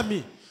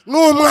umwami.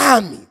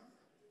 N'umwami,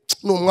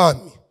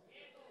 n'umwami.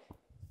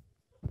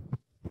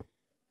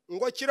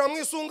 Ngo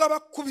kiramwisunga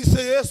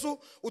bakubise Yesu,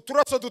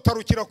 uturaso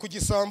dutarukira ku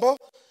gisambo,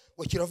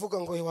 ngo kiravuga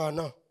ngo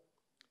Yohana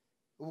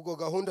ubwo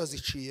gahunda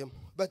ziciyemo.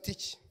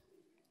 Batiki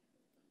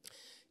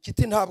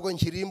kiti ntabwo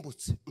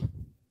nkirimbutse.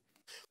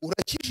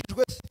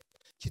 Urakijijwe se?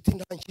 Kiti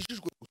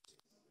ntankijijwe gusa,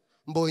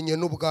 mbonye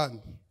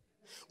n'ubwami.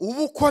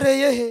 Ubu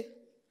ukoreye he?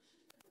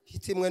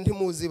 Kiti mwe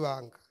ntimuzi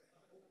ibanga,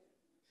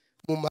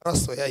 mu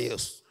maraso ya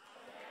Yesu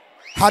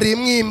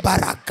harimo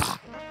imbaraga.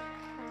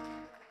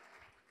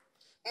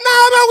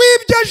 Naba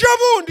wibyeje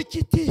bundi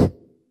kiti,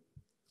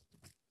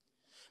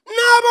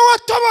 naba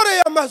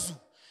watoboreye amazu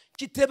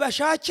kiti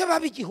bashake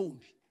babi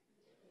igihumbi,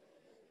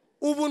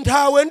 ubu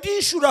ntawe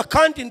ndishura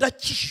kandi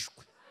ndakishwe.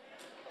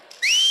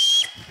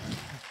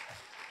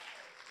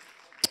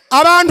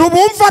 Abantu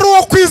bumva ari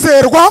uwo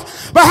kwizerwa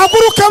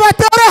bahaguruke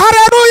batere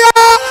haleluya.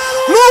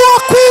 N'uwo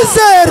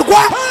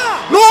kwizerwa,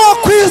 n'uwo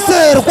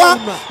kwizerwa,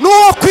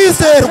 n'uwo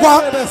kwizerwa,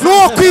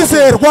 n'uwo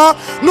kwizerwa,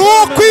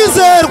 n'uwo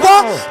kwizerwa.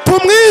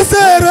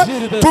 Tumwizere,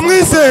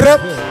 tumwizere,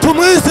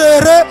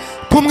 tumwizere,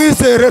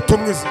 tumwizere,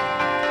 tumwizere.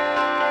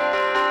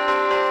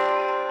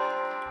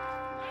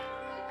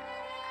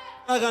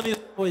 Aganira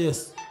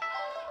Yesu.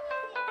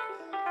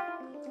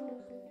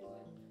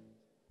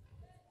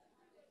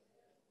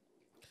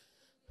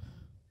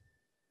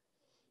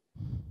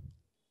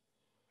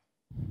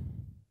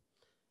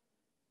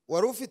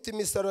 Wari ufite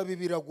imisaraba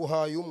ibiri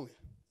aguhaye umwe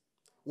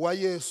wa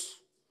Yesu,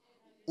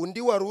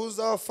 undi wari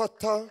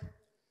uzafata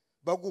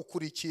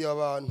bagukurikiye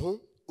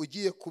abantu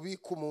ugiye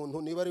kubika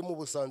umuntu niba ari mu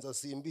Busanza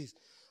simbizi,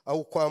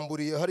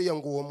 awukwamburiye hariya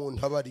ngo uwo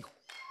muntu abariho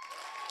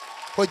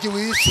hogi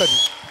wiyicari.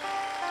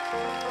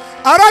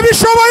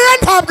 Arabishoboye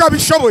ntabwo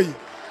abishoboye?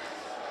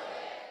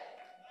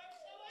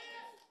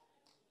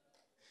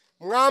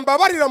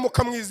 Mwambabarira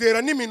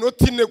mukamwizera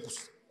n'iminota 4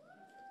 gusa,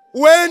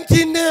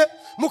 wendine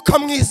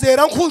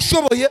mukamwizera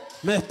nk'ushoboye,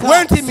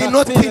 wendi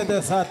iminota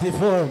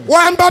 4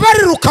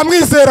 wambabarira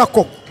ukamwizera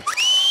koko.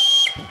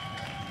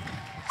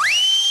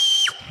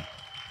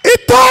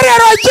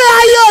 Itorero rya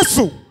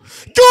Yesu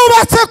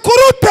ryubatse ku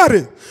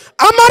rutare,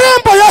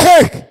 amarembo ya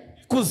hehe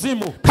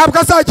kuzimu ntabwo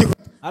azagira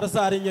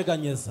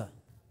arazarinyeganyeza.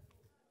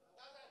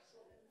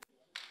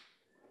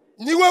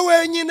 Niwe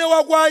wenyine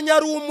wagwanya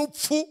ari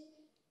umupfu,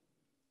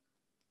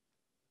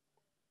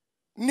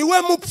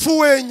 niwe mupfu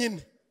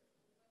wenyine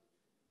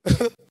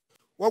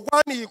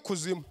wagwaniye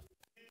kuzimu.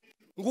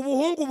 Ngo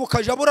ubuhungu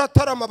bukaja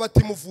buratarama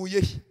bati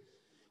muvuyehe,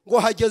 ngo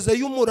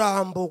hagezeyo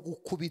umurambo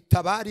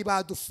gukubita bari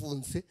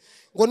badufunze,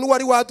 ngo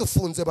n'uwari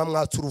wadufunze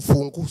bamwatsa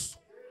urufunguzo.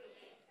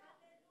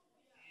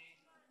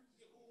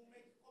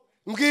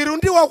 Mbwira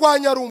undi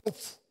wagwanya ari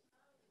umupfu,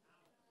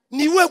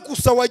 niwe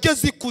gusa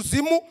wageze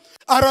ikuzimu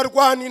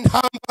ararwana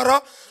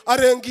intambara,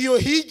 arenga iyo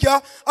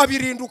hirya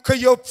abirinduka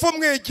yopfo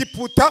mu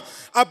Egiputa,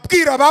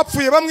 abwira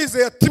abapfuye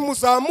bamwizeye ati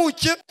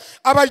muzamuke.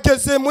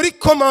 Abageze muri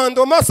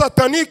komandoma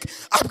satanike,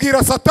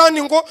 abwira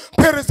Satani ngo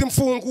mpereza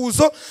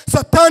imfunguzo.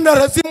 Satani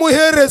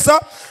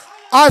arazimuhereza,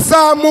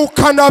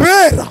 azamukana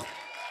bera.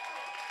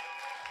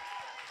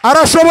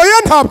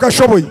 Arashoboye ntabwo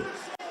ashoboye?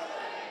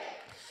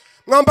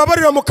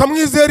 Mwambabarira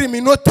mukamwizera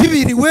iminota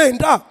 2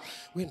 wenda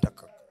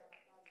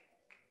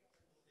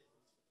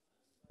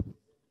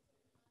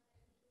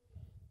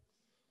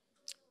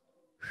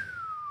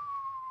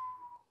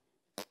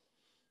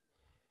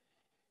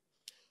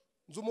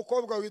nzi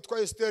umukobwa witwa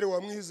Esther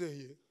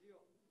wamwizeye,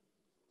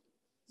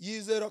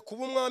 yizera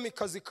kuba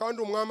umwamikazi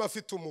kandi umwami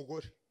afite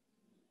umugore.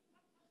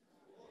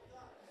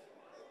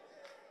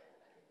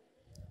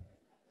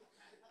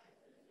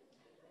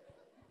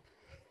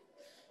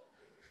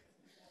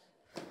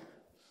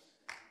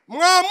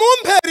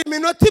 Mwamumpera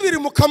iminota 2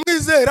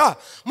 mukamwizera,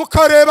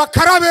 mukareba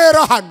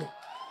karabera hano,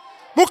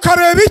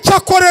 mukareba icyo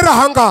akorera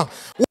ahangaha.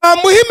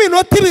 Wamuha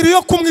iminota 2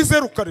 yo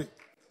kumwizera ukareba.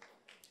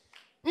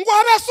 Ngo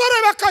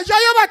abasore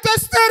bakajayo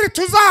batesteri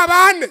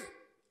tuzabane.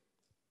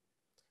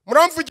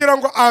 Muramvugira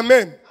ngo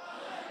amen.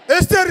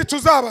 Esteri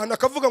tuzabana,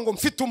 akavuga ngo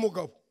mfite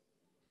umugabo.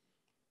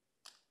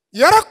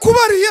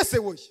 Yarakubariye se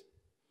woye.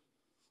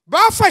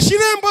 Bafashe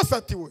irembo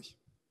sati woye.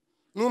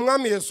 Ni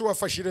umwami Yesu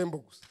wafashe irembo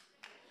gusa.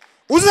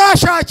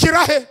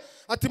 Uzashakira he?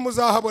 Ati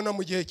muzahabona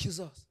mu gihe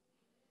kizaza.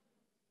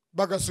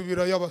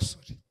 Bagasubira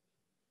y'abasore.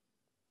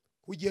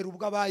 Kugera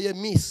ubwo abaye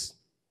miss.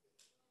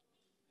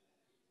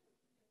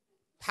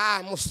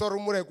 Ha musoro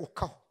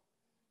umuregukaho.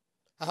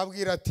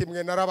 Ahabwira ati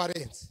mwe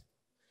narabarenze.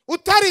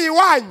 Utari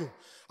iwanyu,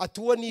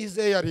 ati uwo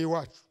nizeye ari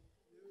iwacu.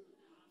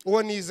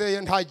 Uwo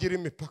nizeye ntagira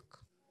imipaka.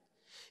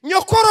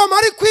 Nyokoroma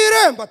ari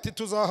kwiremba ati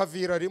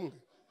tuzahavira rimwe.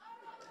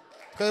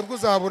 Twebwe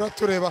uzabura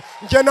tureba,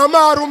 nge na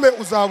marume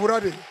uzabura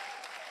rero.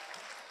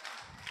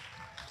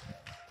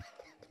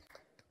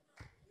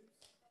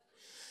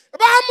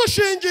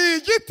 Bamushingiye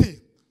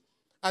igiti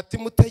ati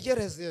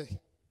mutegereze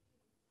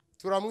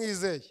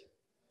turamwizeye.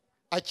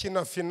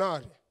 Akina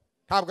finale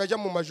ntabwo ajya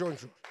mu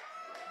majonjo.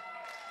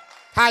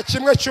 Nta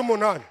kimwe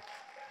cy'umunani.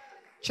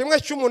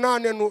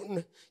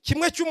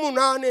 Kimwe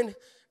cy'umunani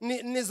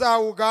ni za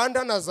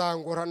Uganda na za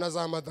Angola na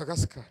za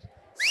Madagascar.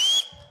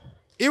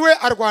 Iwe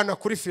arwana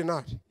kuri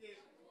finale.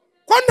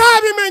 Ko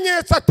nta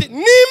bimenyetso ati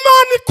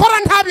n'Imana ikora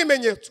nta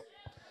bimenyetso.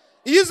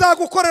 Iyo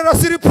izagukorera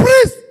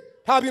surprise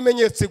nta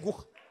bimenyetso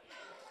iguha.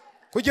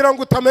 Kugira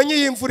ngo utamenye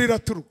iyi imvura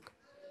iraturuka.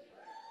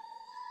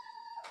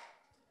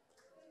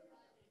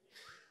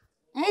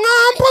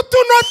 Mwambu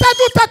tunota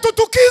 3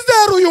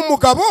 tukizera uyu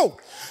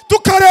mugabo,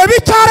 tukareba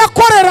icyo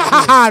arakorera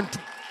ahantu.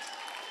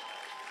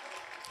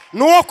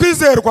 Nuwo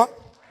kwizerwa?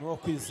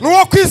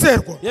 Nuwo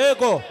kwizerwa?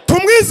 Yego.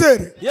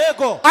 Tumwizere?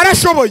 Yego.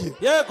 Arashoboye?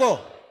 Yego.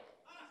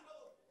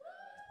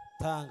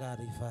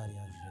 Tangari fari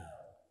yaje.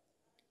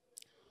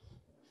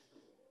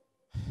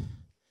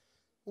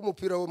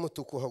 Umupira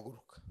w'umutuku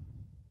haguruka.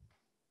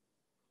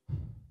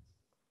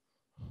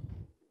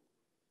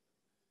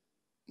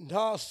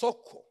 nta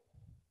soko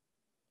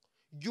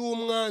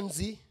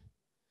ry'umwanzi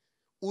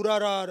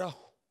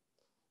urararaho,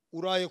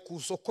 uraye ku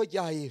soko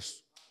rya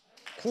Yesu,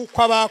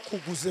 kuko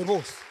abakuguze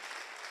bose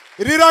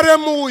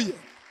riraremuye,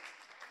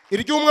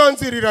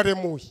 iry'umwanzi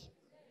riraremuye,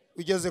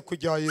 ugeze ku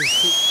rya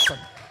Yesu.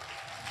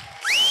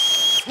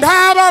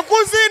 Nta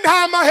baguzi,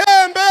 nta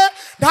mahembe,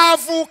 nta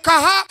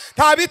vukaha,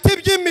 nta biti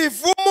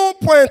by'imivumu,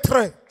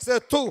 pointre,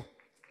 c'est tout.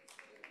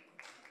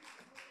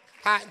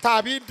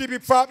 Nta bindi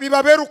bipfa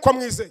bibabera uko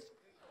mwizeye.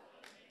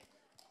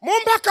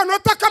 Mumba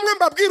akanota kamwe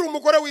mbabwira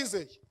umugore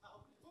wizeye.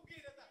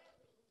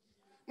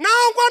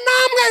 Nangwa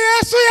namwe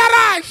Yesu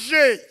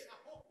yaraje,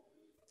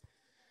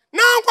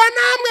 nangwa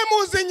namwe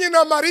muzi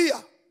nyina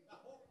Mariya.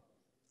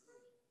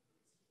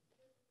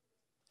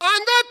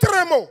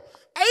 Andatremo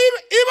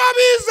iba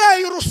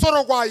bizeye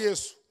urusoro rwa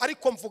Yesu,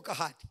 ariko mvuga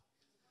hari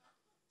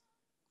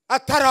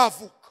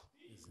ataravuka.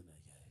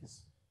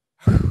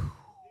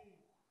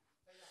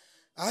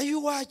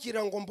 Ayo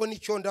wagira ngo mbone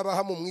icyo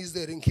ndabaha mu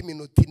mwizere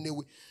nk'iminota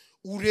inewe,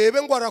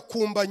 urebe ngo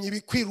arakumbanya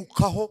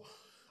ibikwirukaho,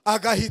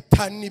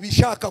 agahitana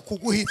ibishaka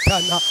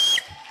kuguhitana,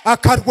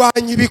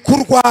 akarwanya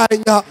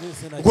ibikurwanya,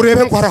 ngo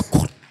urebe ngo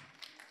arakora.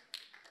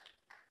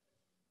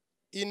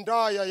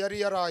 Indaya yari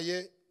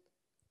yaraye,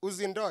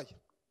 uzi indaya?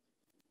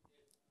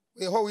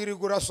 Weho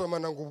wiriga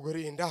urasomana ngo ubwo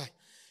ari indaya.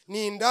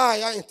 Ni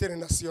indaya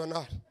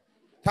international,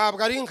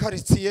 ntabwo ari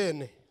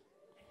inkaritsiyene.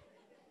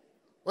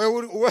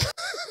 Wewe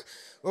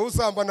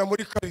usambana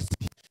muri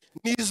karitsiye,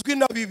 nizwi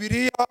na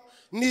Bibiliya,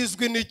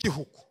 nizwi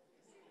n'igihugu,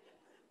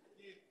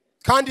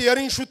 kandi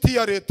yari inshuti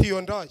ya leta.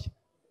 Iyo ndaya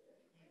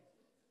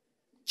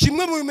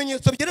kimwe mu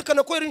bimenyetso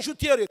byerekana ko yari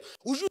inshuti ya leta.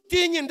 Uje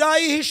utinya indaya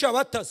ihisha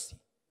abatasi,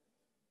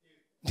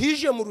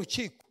 ntije mu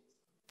rukiko,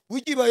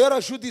 ugiba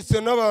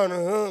yarashuditse n'abantu.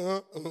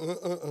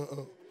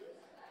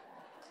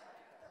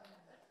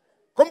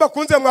 Ko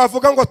mbakunze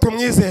mwavuga ngo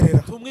tumwizerera,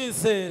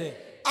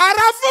 tumwizere.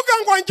 Aravuga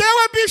ngo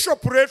ngewe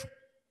bishop rero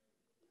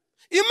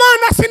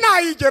Imana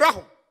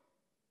sinayigeraho.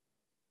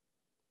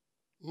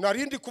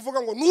 Narindi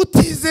kuvuga ngo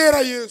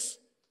nutizera Yesu,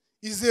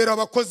 izera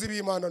abakozi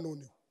b'Imana.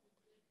 None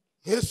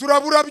Yesu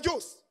urabura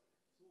byose,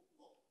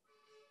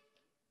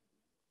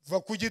 va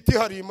ku giti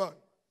hari Imana.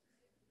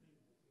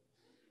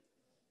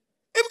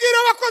 Ibwira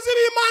abakozi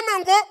b'Imana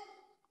ngo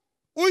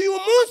uyu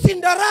munsi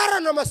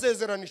ndararana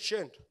amasezerano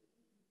 9.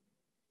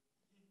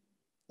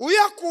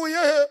 Uyakuye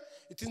he?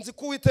 Iti nzi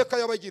ko Uwiteka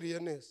yabagiriye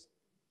neza.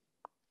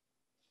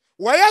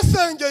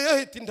 Wayasengeye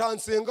he? Iti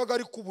ntansengaga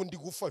ariko ubu ndi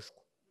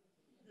gufashwa.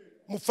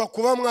 Mupfa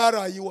kuba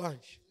mwarayi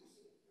wanje.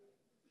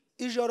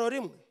 Ijoro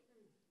rimwe,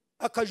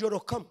 akajoro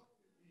kamwe,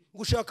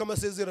 gushaka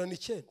amasezerano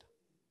 9.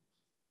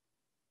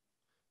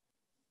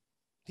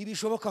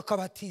 Ntibishoboka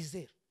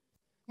kabatizera.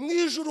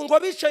 Mwijuru ngo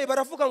bicaye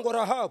baravuga ngo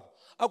Rahabu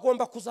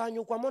agomba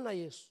kuzanyurwamo na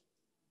Yesu.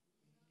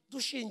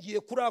 Dushingiye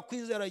kuri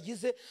akwizera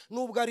agize,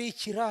 nubwo ari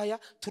ikiraya,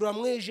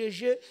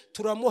 turamwejeje,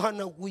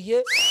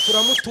 turamuhanaguye,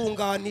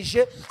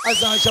 turamutunganije,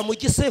 azaja mu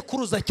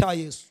gisekuruza cya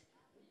Yesu.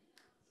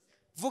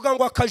 Vuga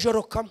ngo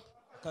akajoro kamwe,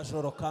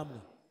 akajoro kamwe.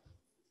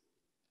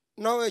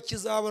 Nawe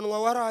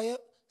kizabonwa waraye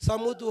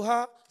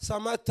Samuduha,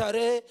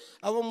 Samatare,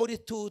 abo muri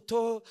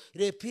Tuto,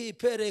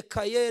 Repipe,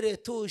 Rekaye,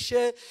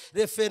 Retushe,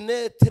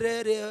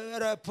 Refenetre,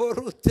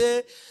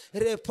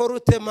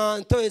 Reporute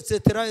manto,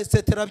 etc.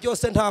 etc.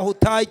 byose ntaho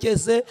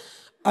utageze,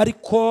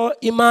 ariko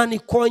Imana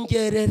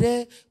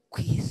ikongerere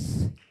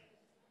kwisi.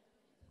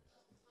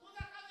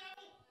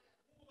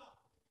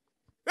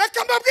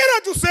 Reka mbabwira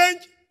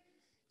dusenge.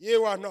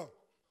 Yewe nta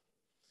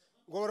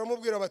ngo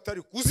baramubwira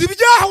batari kuzi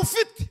ibyaha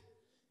ufite.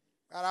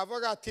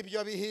 Aravuga ati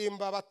ibyo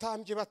bihimba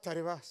abatambyi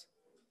batari basa,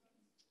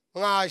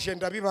 mwaje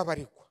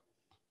ndabibabarikwa.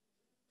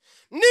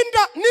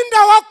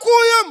 Ninda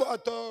wakuyemo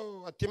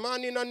ati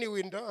Imana inaniwe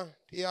inda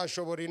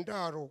ntiyashobora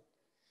indaro,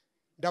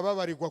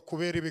 ndababarigwa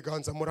kubera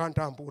ibiganza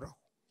murandamburaho.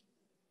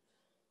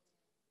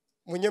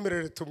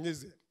 Munyemerere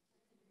tumwizere.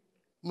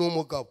 Ni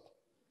umugabo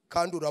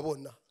kandi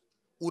urabona,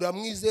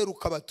 uramwizera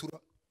ukabatura.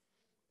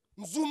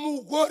 Nzi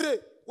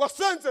umugore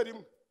wasenze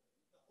rimwe,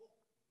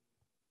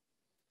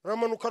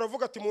 ramanuka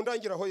aravuga ati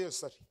mundangira aho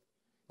Yesu ari.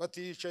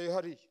 Bati yicaye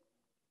hariya.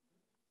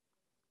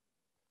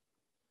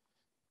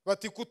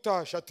 Bati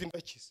kutasha, ati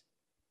ndakize.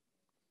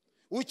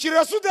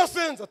 Ukirasa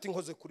udasenze, ati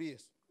nkoze kuri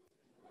Yesu.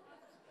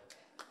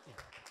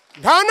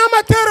 Nta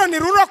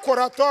n'amateraniro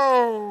urakora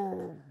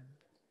to.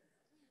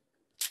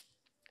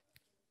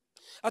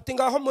 Ati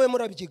ngaho muwe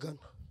murabyigana.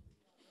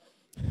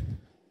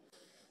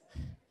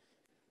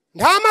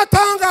 Nta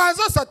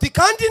matangazo, ati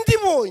kandi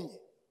ndibonye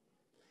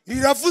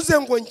riravuze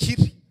ngo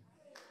nkiri.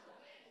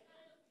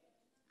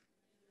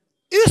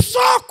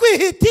 Isoko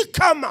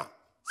ihitikama,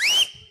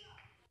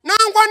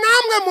 nangwa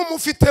namwe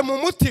mumufite mu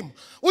mutima.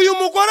 Uyu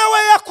mugore we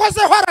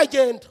yakozeho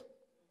aragenda.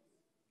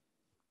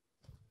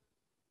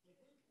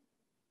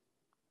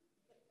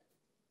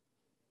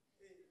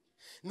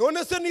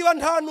 None se niba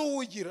nta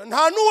n'uwugira,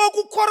 nta n'uwo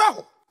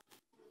gukoraho,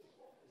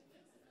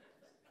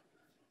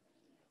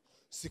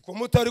 siko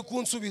mutari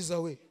kunsubiza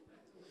we.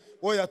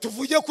 Oya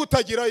tuvuge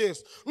kutagira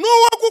Yesu,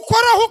 n'uwo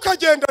gukoraho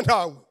ukagenda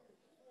ntawe.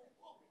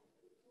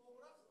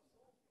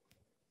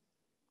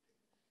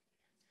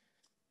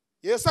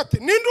 Yesu ati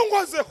ninde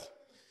unkozeho?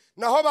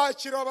 Naho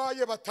bakira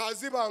baye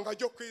batazi ibanga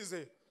ryo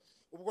kwizera.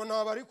 Ubwo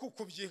naba ari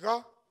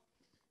kukubyiga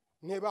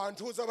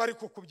ntibantuza bari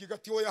kukubyiga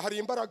ati oya hari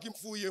imbaraga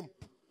imvuyemo.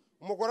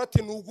 Umugore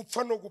ati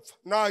nugupfa no gupfa.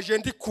 Naje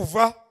ndi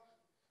kuva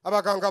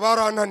abaganga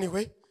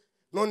barananiwe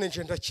none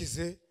nje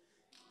ndakize.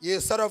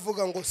 Yesu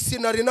aravuga ngo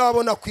sinari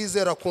nabona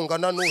kwizera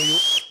kungana n'uyu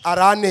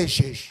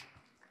aranejeje.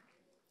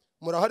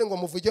 Murahari ngo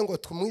muvuge ngo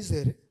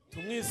tumwizere.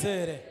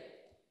 Tumwizere.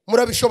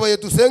 Murabishoboye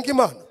dusenga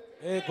Imana.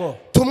 Yego.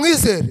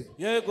 Tumwizere.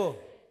 Yego.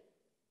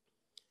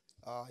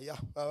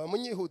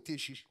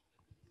 Munyihutishije.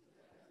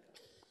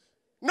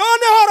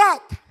 Noneho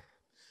rata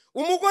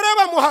umugore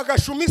bamuha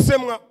agashumi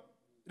semwa.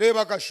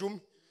 Reba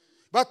agashumi.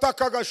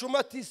 Bataka agashumi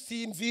ati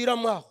simvira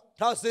mwaho.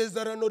 Nta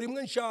sezerano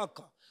rimwe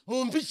nshaka.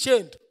 Mumva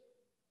 9.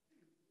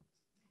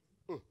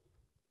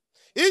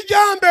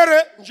 Ijya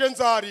mbere nje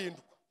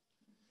nzarindwa.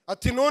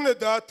 Ati none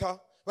data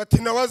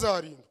bati nawe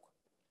azarindwa.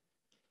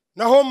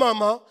 Naho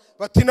mama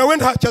bati nawe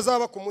ntacyo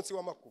azaba ku munsi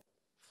w'amakuba.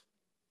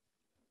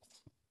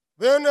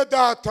 Bene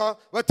data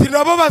bati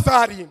nabo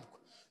bazarindwa.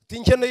 Ati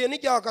nkeneye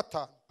n'ijya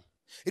 5.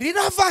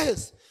 Rirava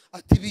heze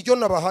ati ibiryo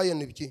nabahaye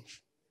ni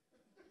byinshi.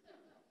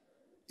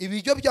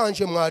 Ibiryo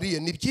byanje mwariye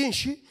ni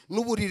byinshi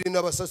n'uburiri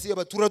nabasasiye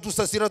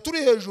baturadusasira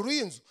turi hejuru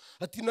y'inzu.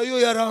 Ati nayo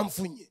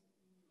yaramvunye.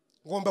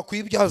 Ngomba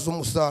kuyibyaza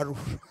umusaruro.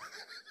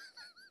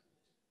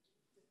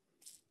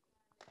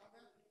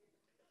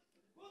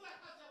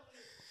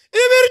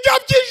 Ibiryo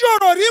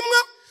by'ijoro rimwe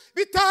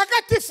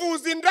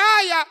bitagatifuza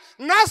indaya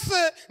na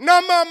se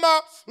na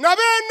mama na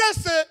bene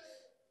se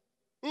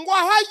ngo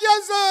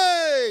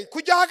ahageze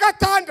kujya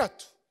 6.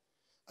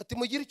 Ati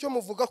mugira icyo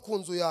muvuga ku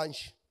nzu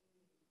yanje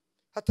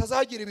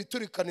hatazagira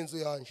ibiturikana inzu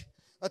yanje.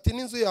 Ati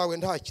n'inzu yawe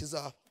nta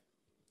kizaba.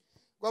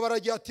 Ngo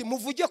baragiye ati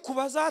muvuge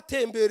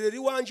kubazatemberera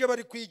iwanje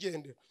bari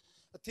kwigendera.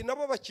 Ati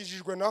nabo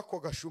bakijijwe nako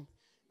gashumi.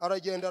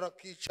 Aragenda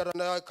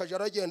arakicarana akaje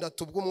aragenda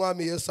tubwo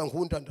umwami Yesu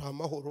nkunda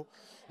ndamahoro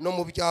no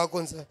mu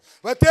byago nza.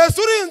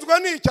 Batese urinzwe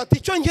n'iki?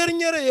 Ati cyo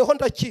ngereyeho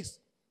ndakiza.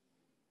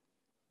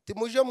 Ati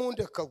muje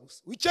mundeka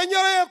gusa.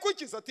 Ukenyereye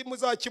kukiza? Ati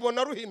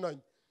muzakibona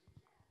ruhinanye.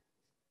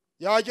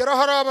 Yagera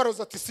hari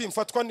abaroza ati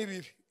simfatwa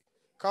nibibi.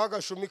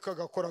 Kagashumi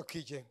kagakora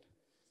kigenda.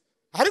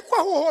 Ariko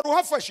aho uhora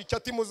uhafashe iki?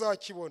 Ati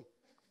muzakibona.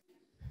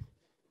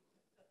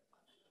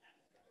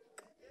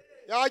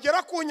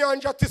 Yagera ku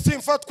nyanja ati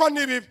simfatwa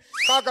nibibi.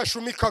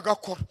 Kagashumi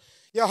kagakora.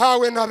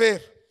 Yahawe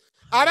nabera.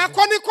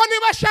 Arako niko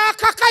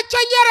nibashaka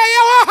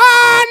kakenyereyeho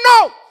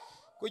hano.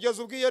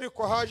 Kugeza ubwiye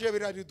ariko haje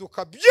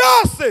birariduka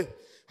byose.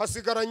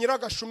 Hasigara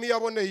nyiragashumi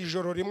yaboneye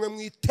ijoro rimwe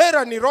mu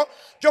iteraniro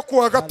ryo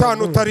kuwa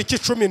 5 tariki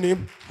 11.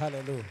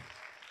 Hallelujah.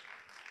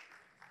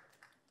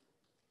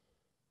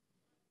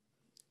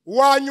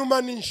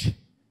 Wanyuma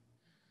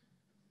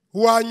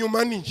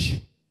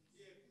ninji.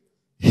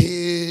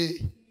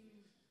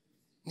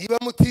 Niba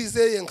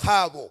mutizeye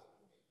nkabo.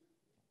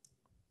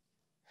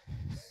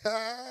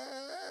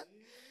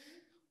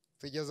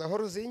 Tugezaho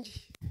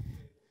ruzingi.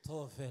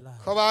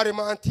 Ko bari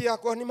mantiya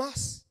ko ni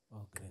masi.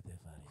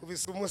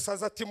 Kubise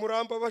umusaza ati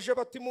muramba baje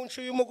bati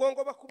munshi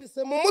y'umugongo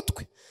bakubise mu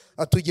mutwe.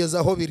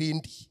 Atugezaho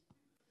birindi.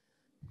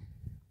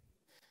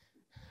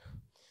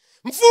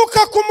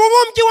 Mvuka ku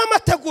mubumbyi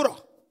w'amategura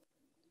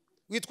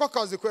witwa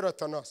Kazi kwera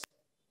Tanasi.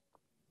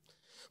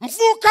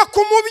 Mvuka ku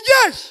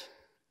mubyeyi.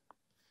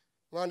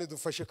 Mwana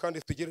dufashe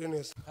kandi tugire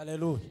neza.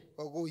 Hallelujah.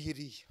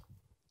 Waguhiriye.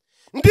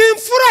 Ndi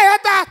imfura ya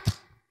data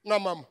na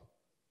mama.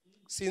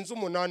 Sinzi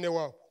 8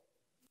 wabo.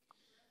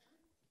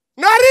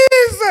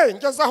 Narize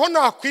ngezaho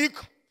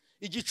nakwiga.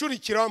 Igicuri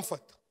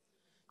kiramfata.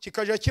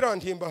 Kikaja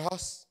kirantimba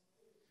hasi.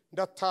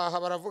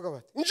 Ndataha baravuga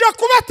bati nje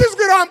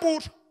kubatizwa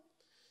irambura.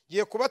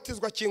 Giye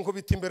kubatizwa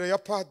kinkubita imbere ya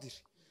padiri.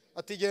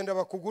 Ati genda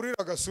bakugurira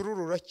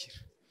agasururu urakira.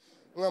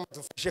 Mwama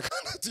dufashe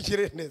kandi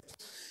tugire neza.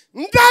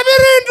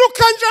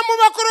 Ndabirinduka nje mu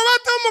bakuru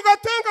bato mu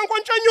gatenga ngo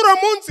nje nyura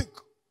mu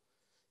nzika.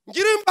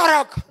 Ngira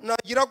imbaraga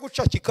nagira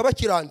guca kikaba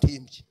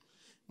kirantimbye.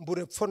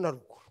 Mbure pfo na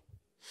ruguru.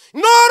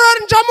 Nora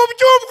nje mu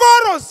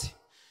by'ubworozi.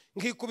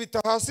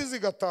 Ngikubita hasi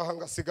zigataha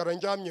ngasigara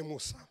njyamye mu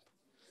samba.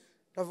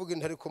 Ndavuga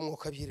intari ko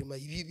mwuka byirima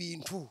ibi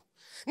bintu.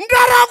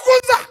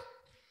 Ndaraguza.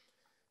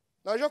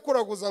 Naje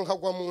kuraguza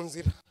nkagwa mu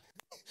nzira.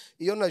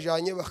 Iyo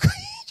najanye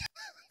bakayijya.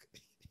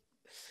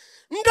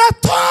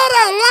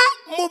 Ndatoranywa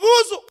mu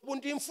buzu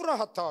ubundi imfura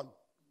 5.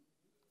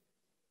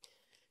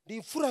 Ndi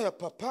imfura ya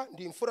papa,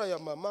 ndi imfura ya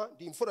mama,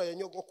 ndi imfura ya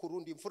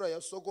nyogokuru, ndi imfura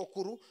ya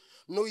sogokuru,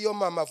 n'uyo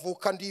mama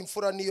avuka ndi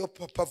imfura niyo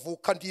papa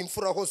avuka ndi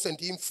imfura hose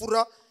ndi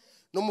imfura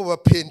no mu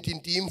bapendi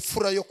ndi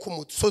imfura yo ku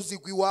musozi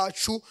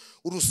gw'iwacu.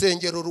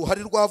 Urusengero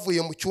ruhari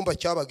rwavuye mu cyumba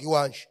cyabaga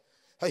iwanje.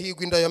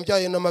 Hahigwa inda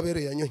yambyaye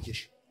n'amabere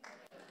yanyongeje.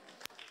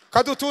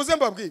 Kadutuze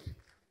mbabwire.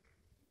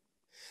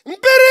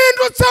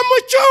 Mbirindutse mu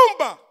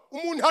cyumba.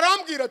 Umuntu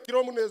arambwira ati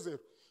ro Munezero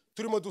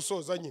turimo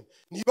dusoza nyine.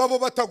 Niba bo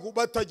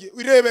batagiye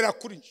irebera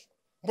kuri nje.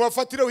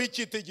 Mubafatireho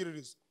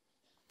icyitegererezo.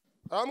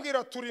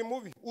 Arambwira turi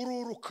mubi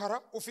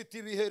ururukara ufite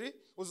ibiheri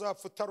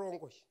uzapfa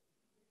utarongoye.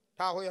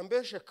 Ntaho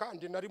yambeshe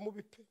kandi nari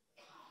mubi pe.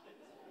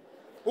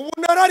 Ubu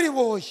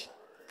narariboye.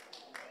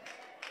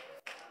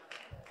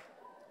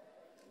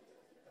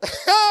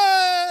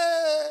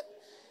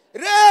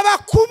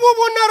 kuba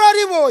ubu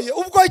narariboye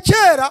ubwo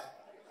kera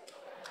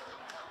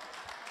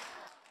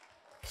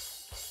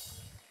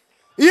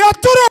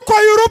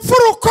yaturokoye urupfu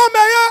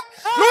rukomeye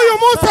n'uyu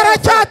munsi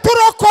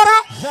aracyaturokora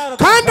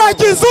kandi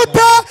agize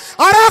ute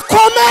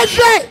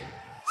arakomeje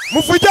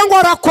muvuge ngo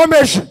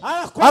arakomeje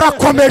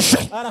arakomeje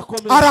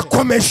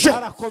arakomeje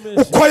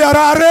uko yari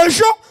ari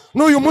ejo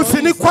n'uyu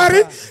munsi niko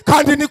ari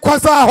kandi niko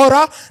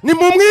azahora ni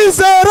mu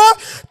mwizera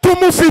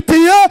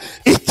tumufitiye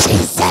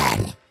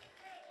icyizere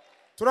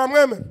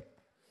turamwemera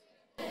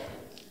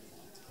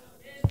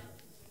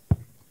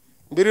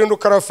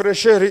mbirinduka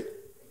rafuresheri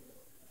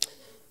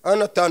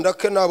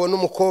anatandake nabona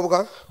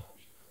umukobwa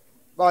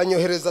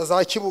banyohereza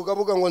za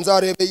Kibugabuga ngo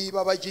nzarebe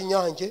yiba bajya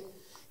Inyange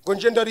ngo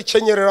nje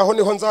ndarikenyereraho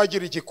niho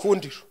nzagira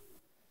igikundiro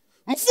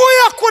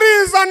mvuye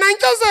kurizana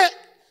ngeze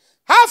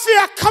hafi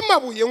ya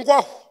Kamabuye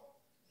ngwaho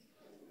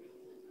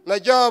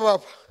najya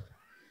baba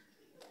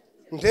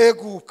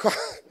ndeguka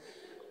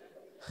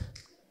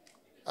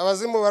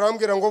abazimu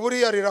barambwira ngo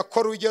buriya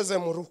rirakora ugeze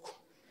mu rugo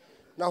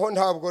naho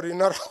ntabwo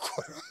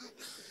rinarakora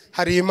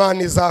hari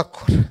Imana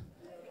izakora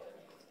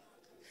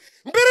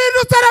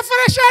mbirindutse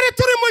rafuresheri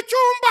turi mu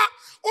cyumba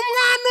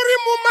umwana uri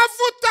mu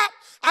mavuta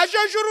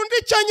ajejuru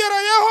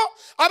ndikenyerayeho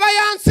aba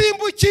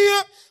yansimbukiye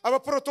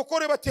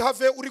abaprotokole bati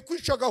have uri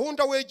kwica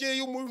gahunda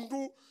wegeye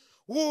umuntu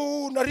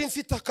nari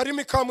mfite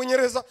akarimi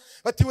kamunyereza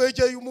ati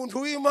wegeye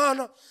umuntu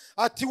w'Imana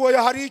ati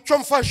woya hari icyo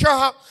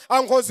mfasha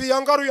angozi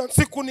yangaruye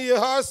nsikuniye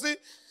hasi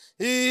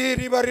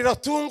iriba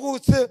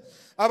riratungutse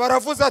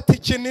abaravuze ati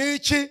iki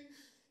niki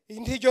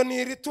indiryo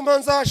nirituma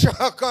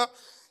nzashaka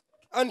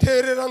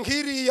anterera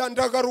nkiriya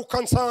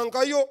ndagaruka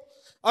nsangayo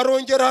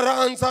arongera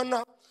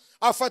aranzana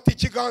afata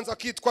ikiganza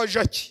kitwa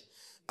Jackie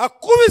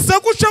akubise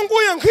guca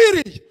nguye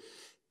nkiriya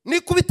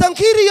nikubita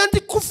nkiriya ndi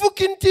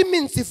kuvuga indimi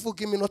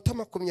nzivuga iminota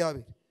 20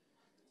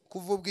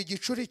 kuvuga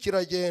igicuri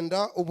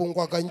kiragenda ubu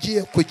ngwaga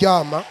ngiye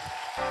kuryama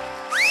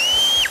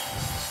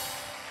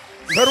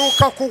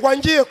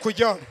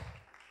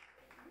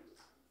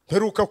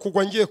mperuka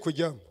kugwa ngiye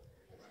kuryama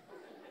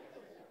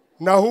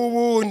naho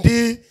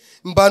ubundi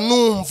mba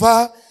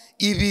numva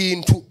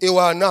ibintu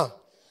ewana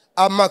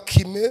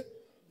amakime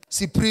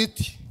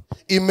spirit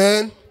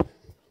amen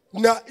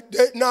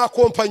na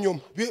kompanyuma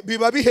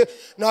biba bihe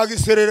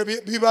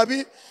nagiserere biba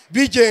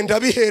bigenda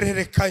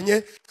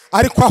bihererekanye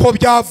ariko aho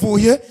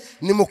byavuye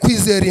ni mu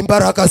kwizera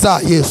imbaraga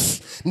za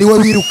Yesu niwe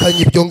wirukanye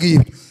ibyo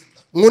ngibyo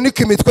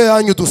mwunike imitwe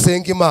yanyu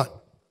dusenga Imana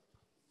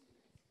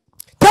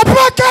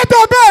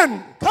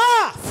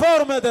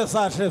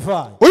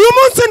uyu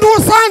munsi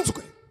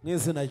ndusanzwe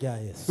n'izina rya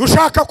Yesu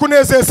dushaka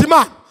kunezeza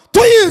Imana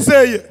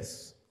tuyizeye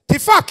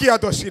tifaki ya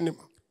doshinima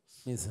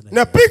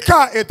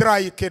napika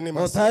edrai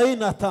kenima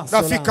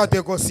nafika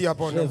de gosia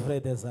bona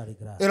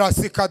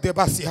erasika de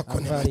basi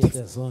yakone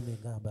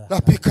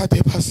napika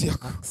de basi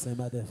yakone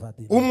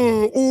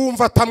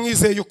umva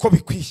tamwizeye uko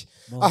bikwiye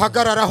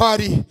ahagarara aho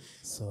ari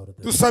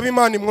dusaba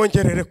Imana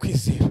imwongerere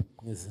kwizera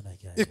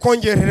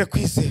ikongerere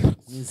kwizera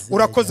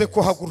urakoze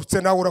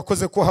kuhagurutse nawe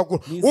urakoze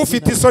kuhagura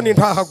ufite isoni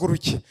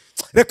ntahaguruke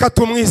reka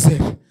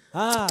tumwizere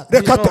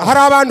reka hari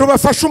abantu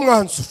bafashe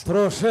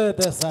umwanzuro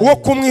wo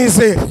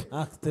kumwizera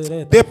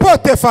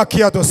depote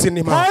fakia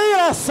dosinima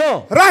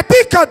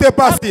ratika de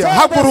bastia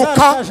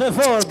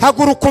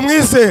haguruka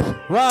umwizere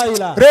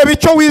reba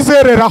icyo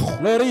wizereraho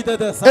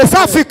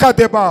esafika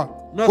deba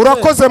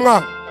urakoze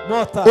mwana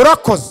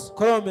urakoze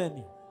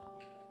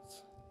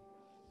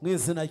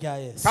mwizina rya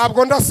Yesu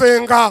ntabwo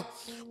ndasenga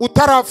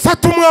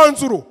utarafata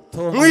umwanzuro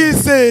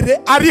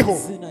mwizere ariho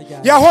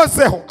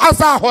yahozeho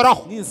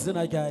azahoraho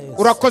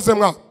urakoze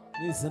mwana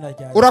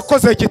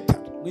urakoze gita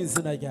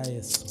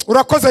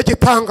urakoze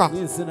gitanga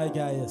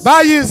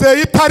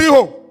bayizeye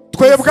itariho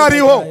twebwe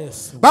ariho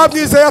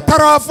bamwizeye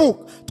ataravuka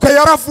twe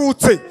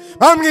yaravutse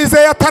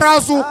bamwizeye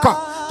atarazuka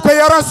twe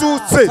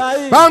yarazutse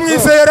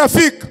bamwizeye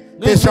rafika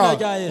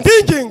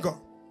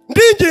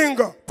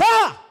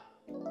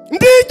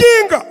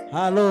ndinginga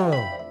halo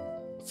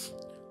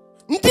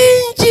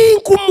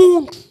ndinginga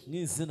umuntu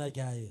n'izina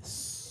rya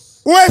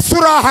Yesu wese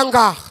uraha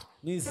ngaha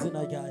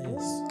n'izina rya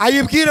Yesu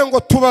ayibwire ngo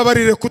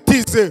tubabarire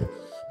kutizera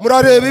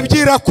murareba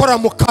ibyirakora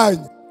mu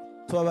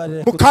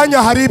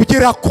kanya hari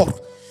ibyirakora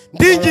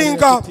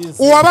ndinginga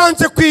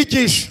uwabanze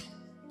kwigisha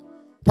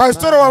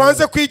pastor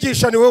wabanze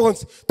kwigisha ni wowe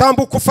nzi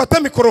tambuka ufate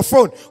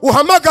mikrofone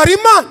uhamagara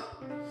Imana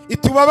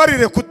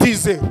itubabarire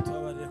kutizera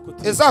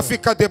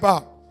ezafika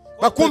deba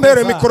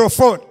bakumbere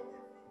mikrofone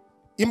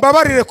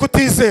imbabarire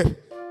kutizera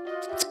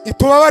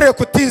itubabarire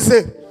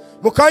kutizera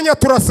mukanya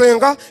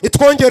turasenga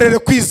itwongerere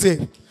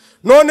kwizera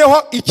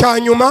noneho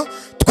icyanyuma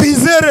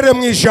twizerere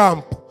mu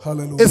ijambo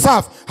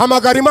Esaf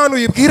hamagara Imana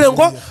uyibwire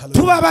ngo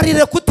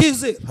tubabarire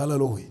kutizera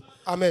haleluya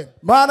amen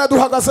Mana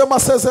duhagaze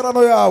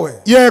amasezerano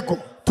yawe yego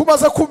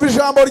tumaze kumva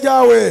ijambo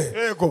ryawe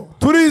yego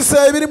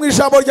turizeye ibiri mu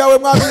ijambo ryawe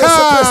mwami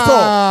Yesu Kristo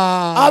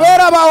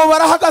abera bawe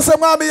barahagaze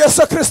mwami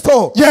Yesu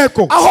Kristo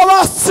yego aho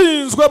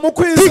batsinzwe mu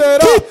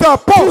kwizera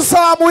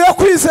tuzamuye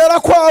kwizera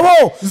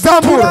kwabo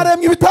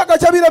turaremye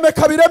ibitagajya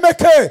biremeka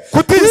biremeke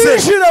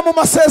twinjire mu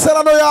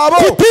masezerano yabo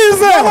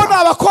abo ni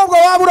abakobwa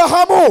ba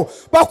Aburahamu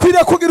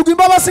bakwiriye kugirwa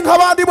imbabazi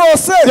nk'abandi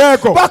bose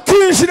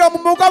bakinjira mu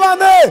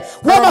mugabane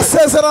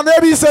w'amasezerano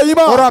y'abizeye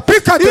Imana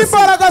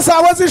imbaraga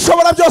zawe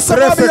zishobora byose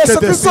mwami Yesu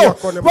Kristo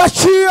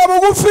baciye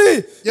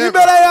bugufi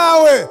imbere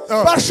yawe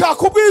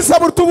barashaka ubwiza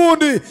buruta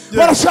ubundi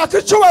barashaka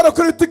icyubahiro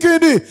kuruta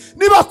ikindi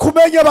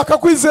nibakumenya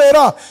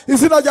bakakwizera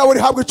izina ryawe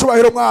rihabwa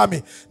icyubahiro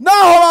mwami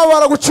naho baba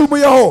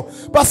baragucumuyeho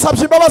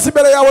basabye imbabazi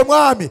imbere yawe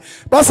mwami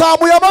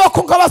bazamuye amaboko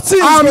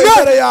nk'abatsinzwe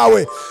imbere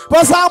yawe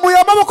bazamuye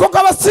amaboko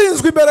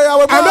nk'abatsinzwe imbere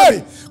yawe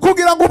mwami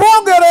kugira ngo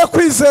ubongereye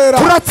kwizera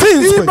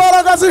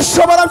imbaraga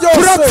zishobora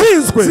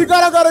byose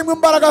zigaragare mu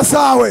imbaraga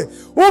zawe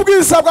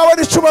ubwiza bwawe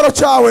n'icyubahiro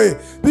cyawe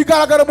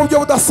bigaragara mu buryo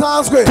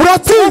budasanzwe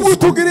ubwo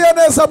tugiriye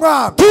neza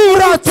mwami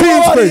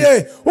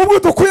turatsinzwe ubwo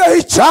dukuyeho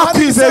icyaha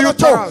twizeye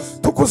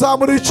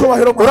tukuzamurira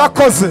icyubahiro mwami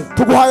urakoze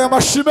tuguhaye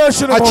amashyi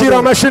menshi akira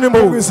amashyi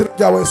mu izina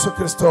rya Yesu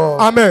Kristo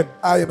amen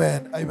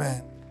amen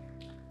amen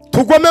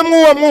tugome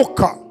mw'uwo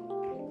mwuka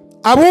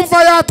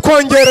abumva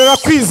yatwongerera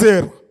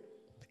kwizera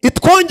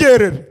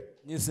itwongerere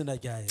n'izina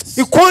rya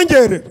Yesu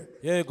ikongerere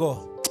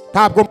yego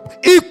ntabwo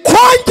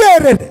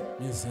ikongerere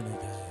n'izina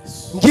rya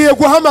Yesu ngiye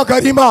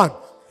guhamagara Imana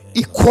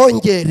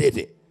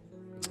ikongerere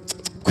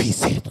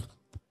kwizera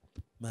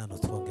Mana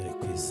twongere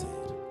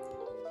kwizera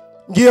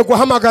ngiye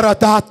guhamagara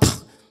data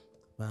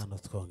Mana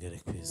twongere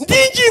kwizera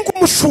ndinginga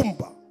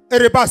umushumba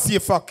erebasi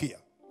yefakiya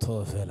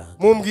tovela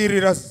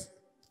mumbwirira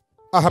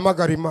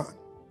ahamagara Imana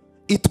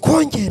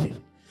itwongerere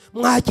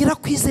mwagira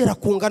kwizera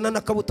kungana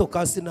n'akabuto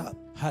ka Sinapi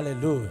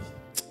haleluya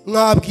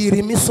mwabwira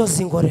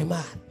imisozi ngo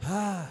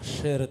remana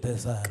shere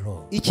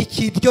desalo iki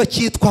kiryo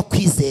cyitwa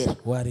kwizera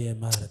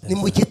ni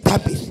mu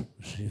gitabire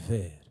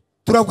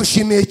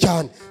turagushimiye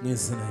cyane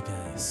n'izina rya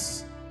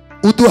Yesu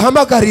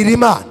uduhamagarira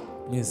Imana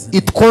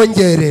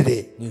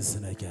itwongerere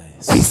n'izina rya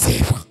Yesu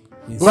kwizera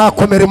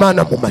mwakomera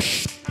Imana mu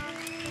mashi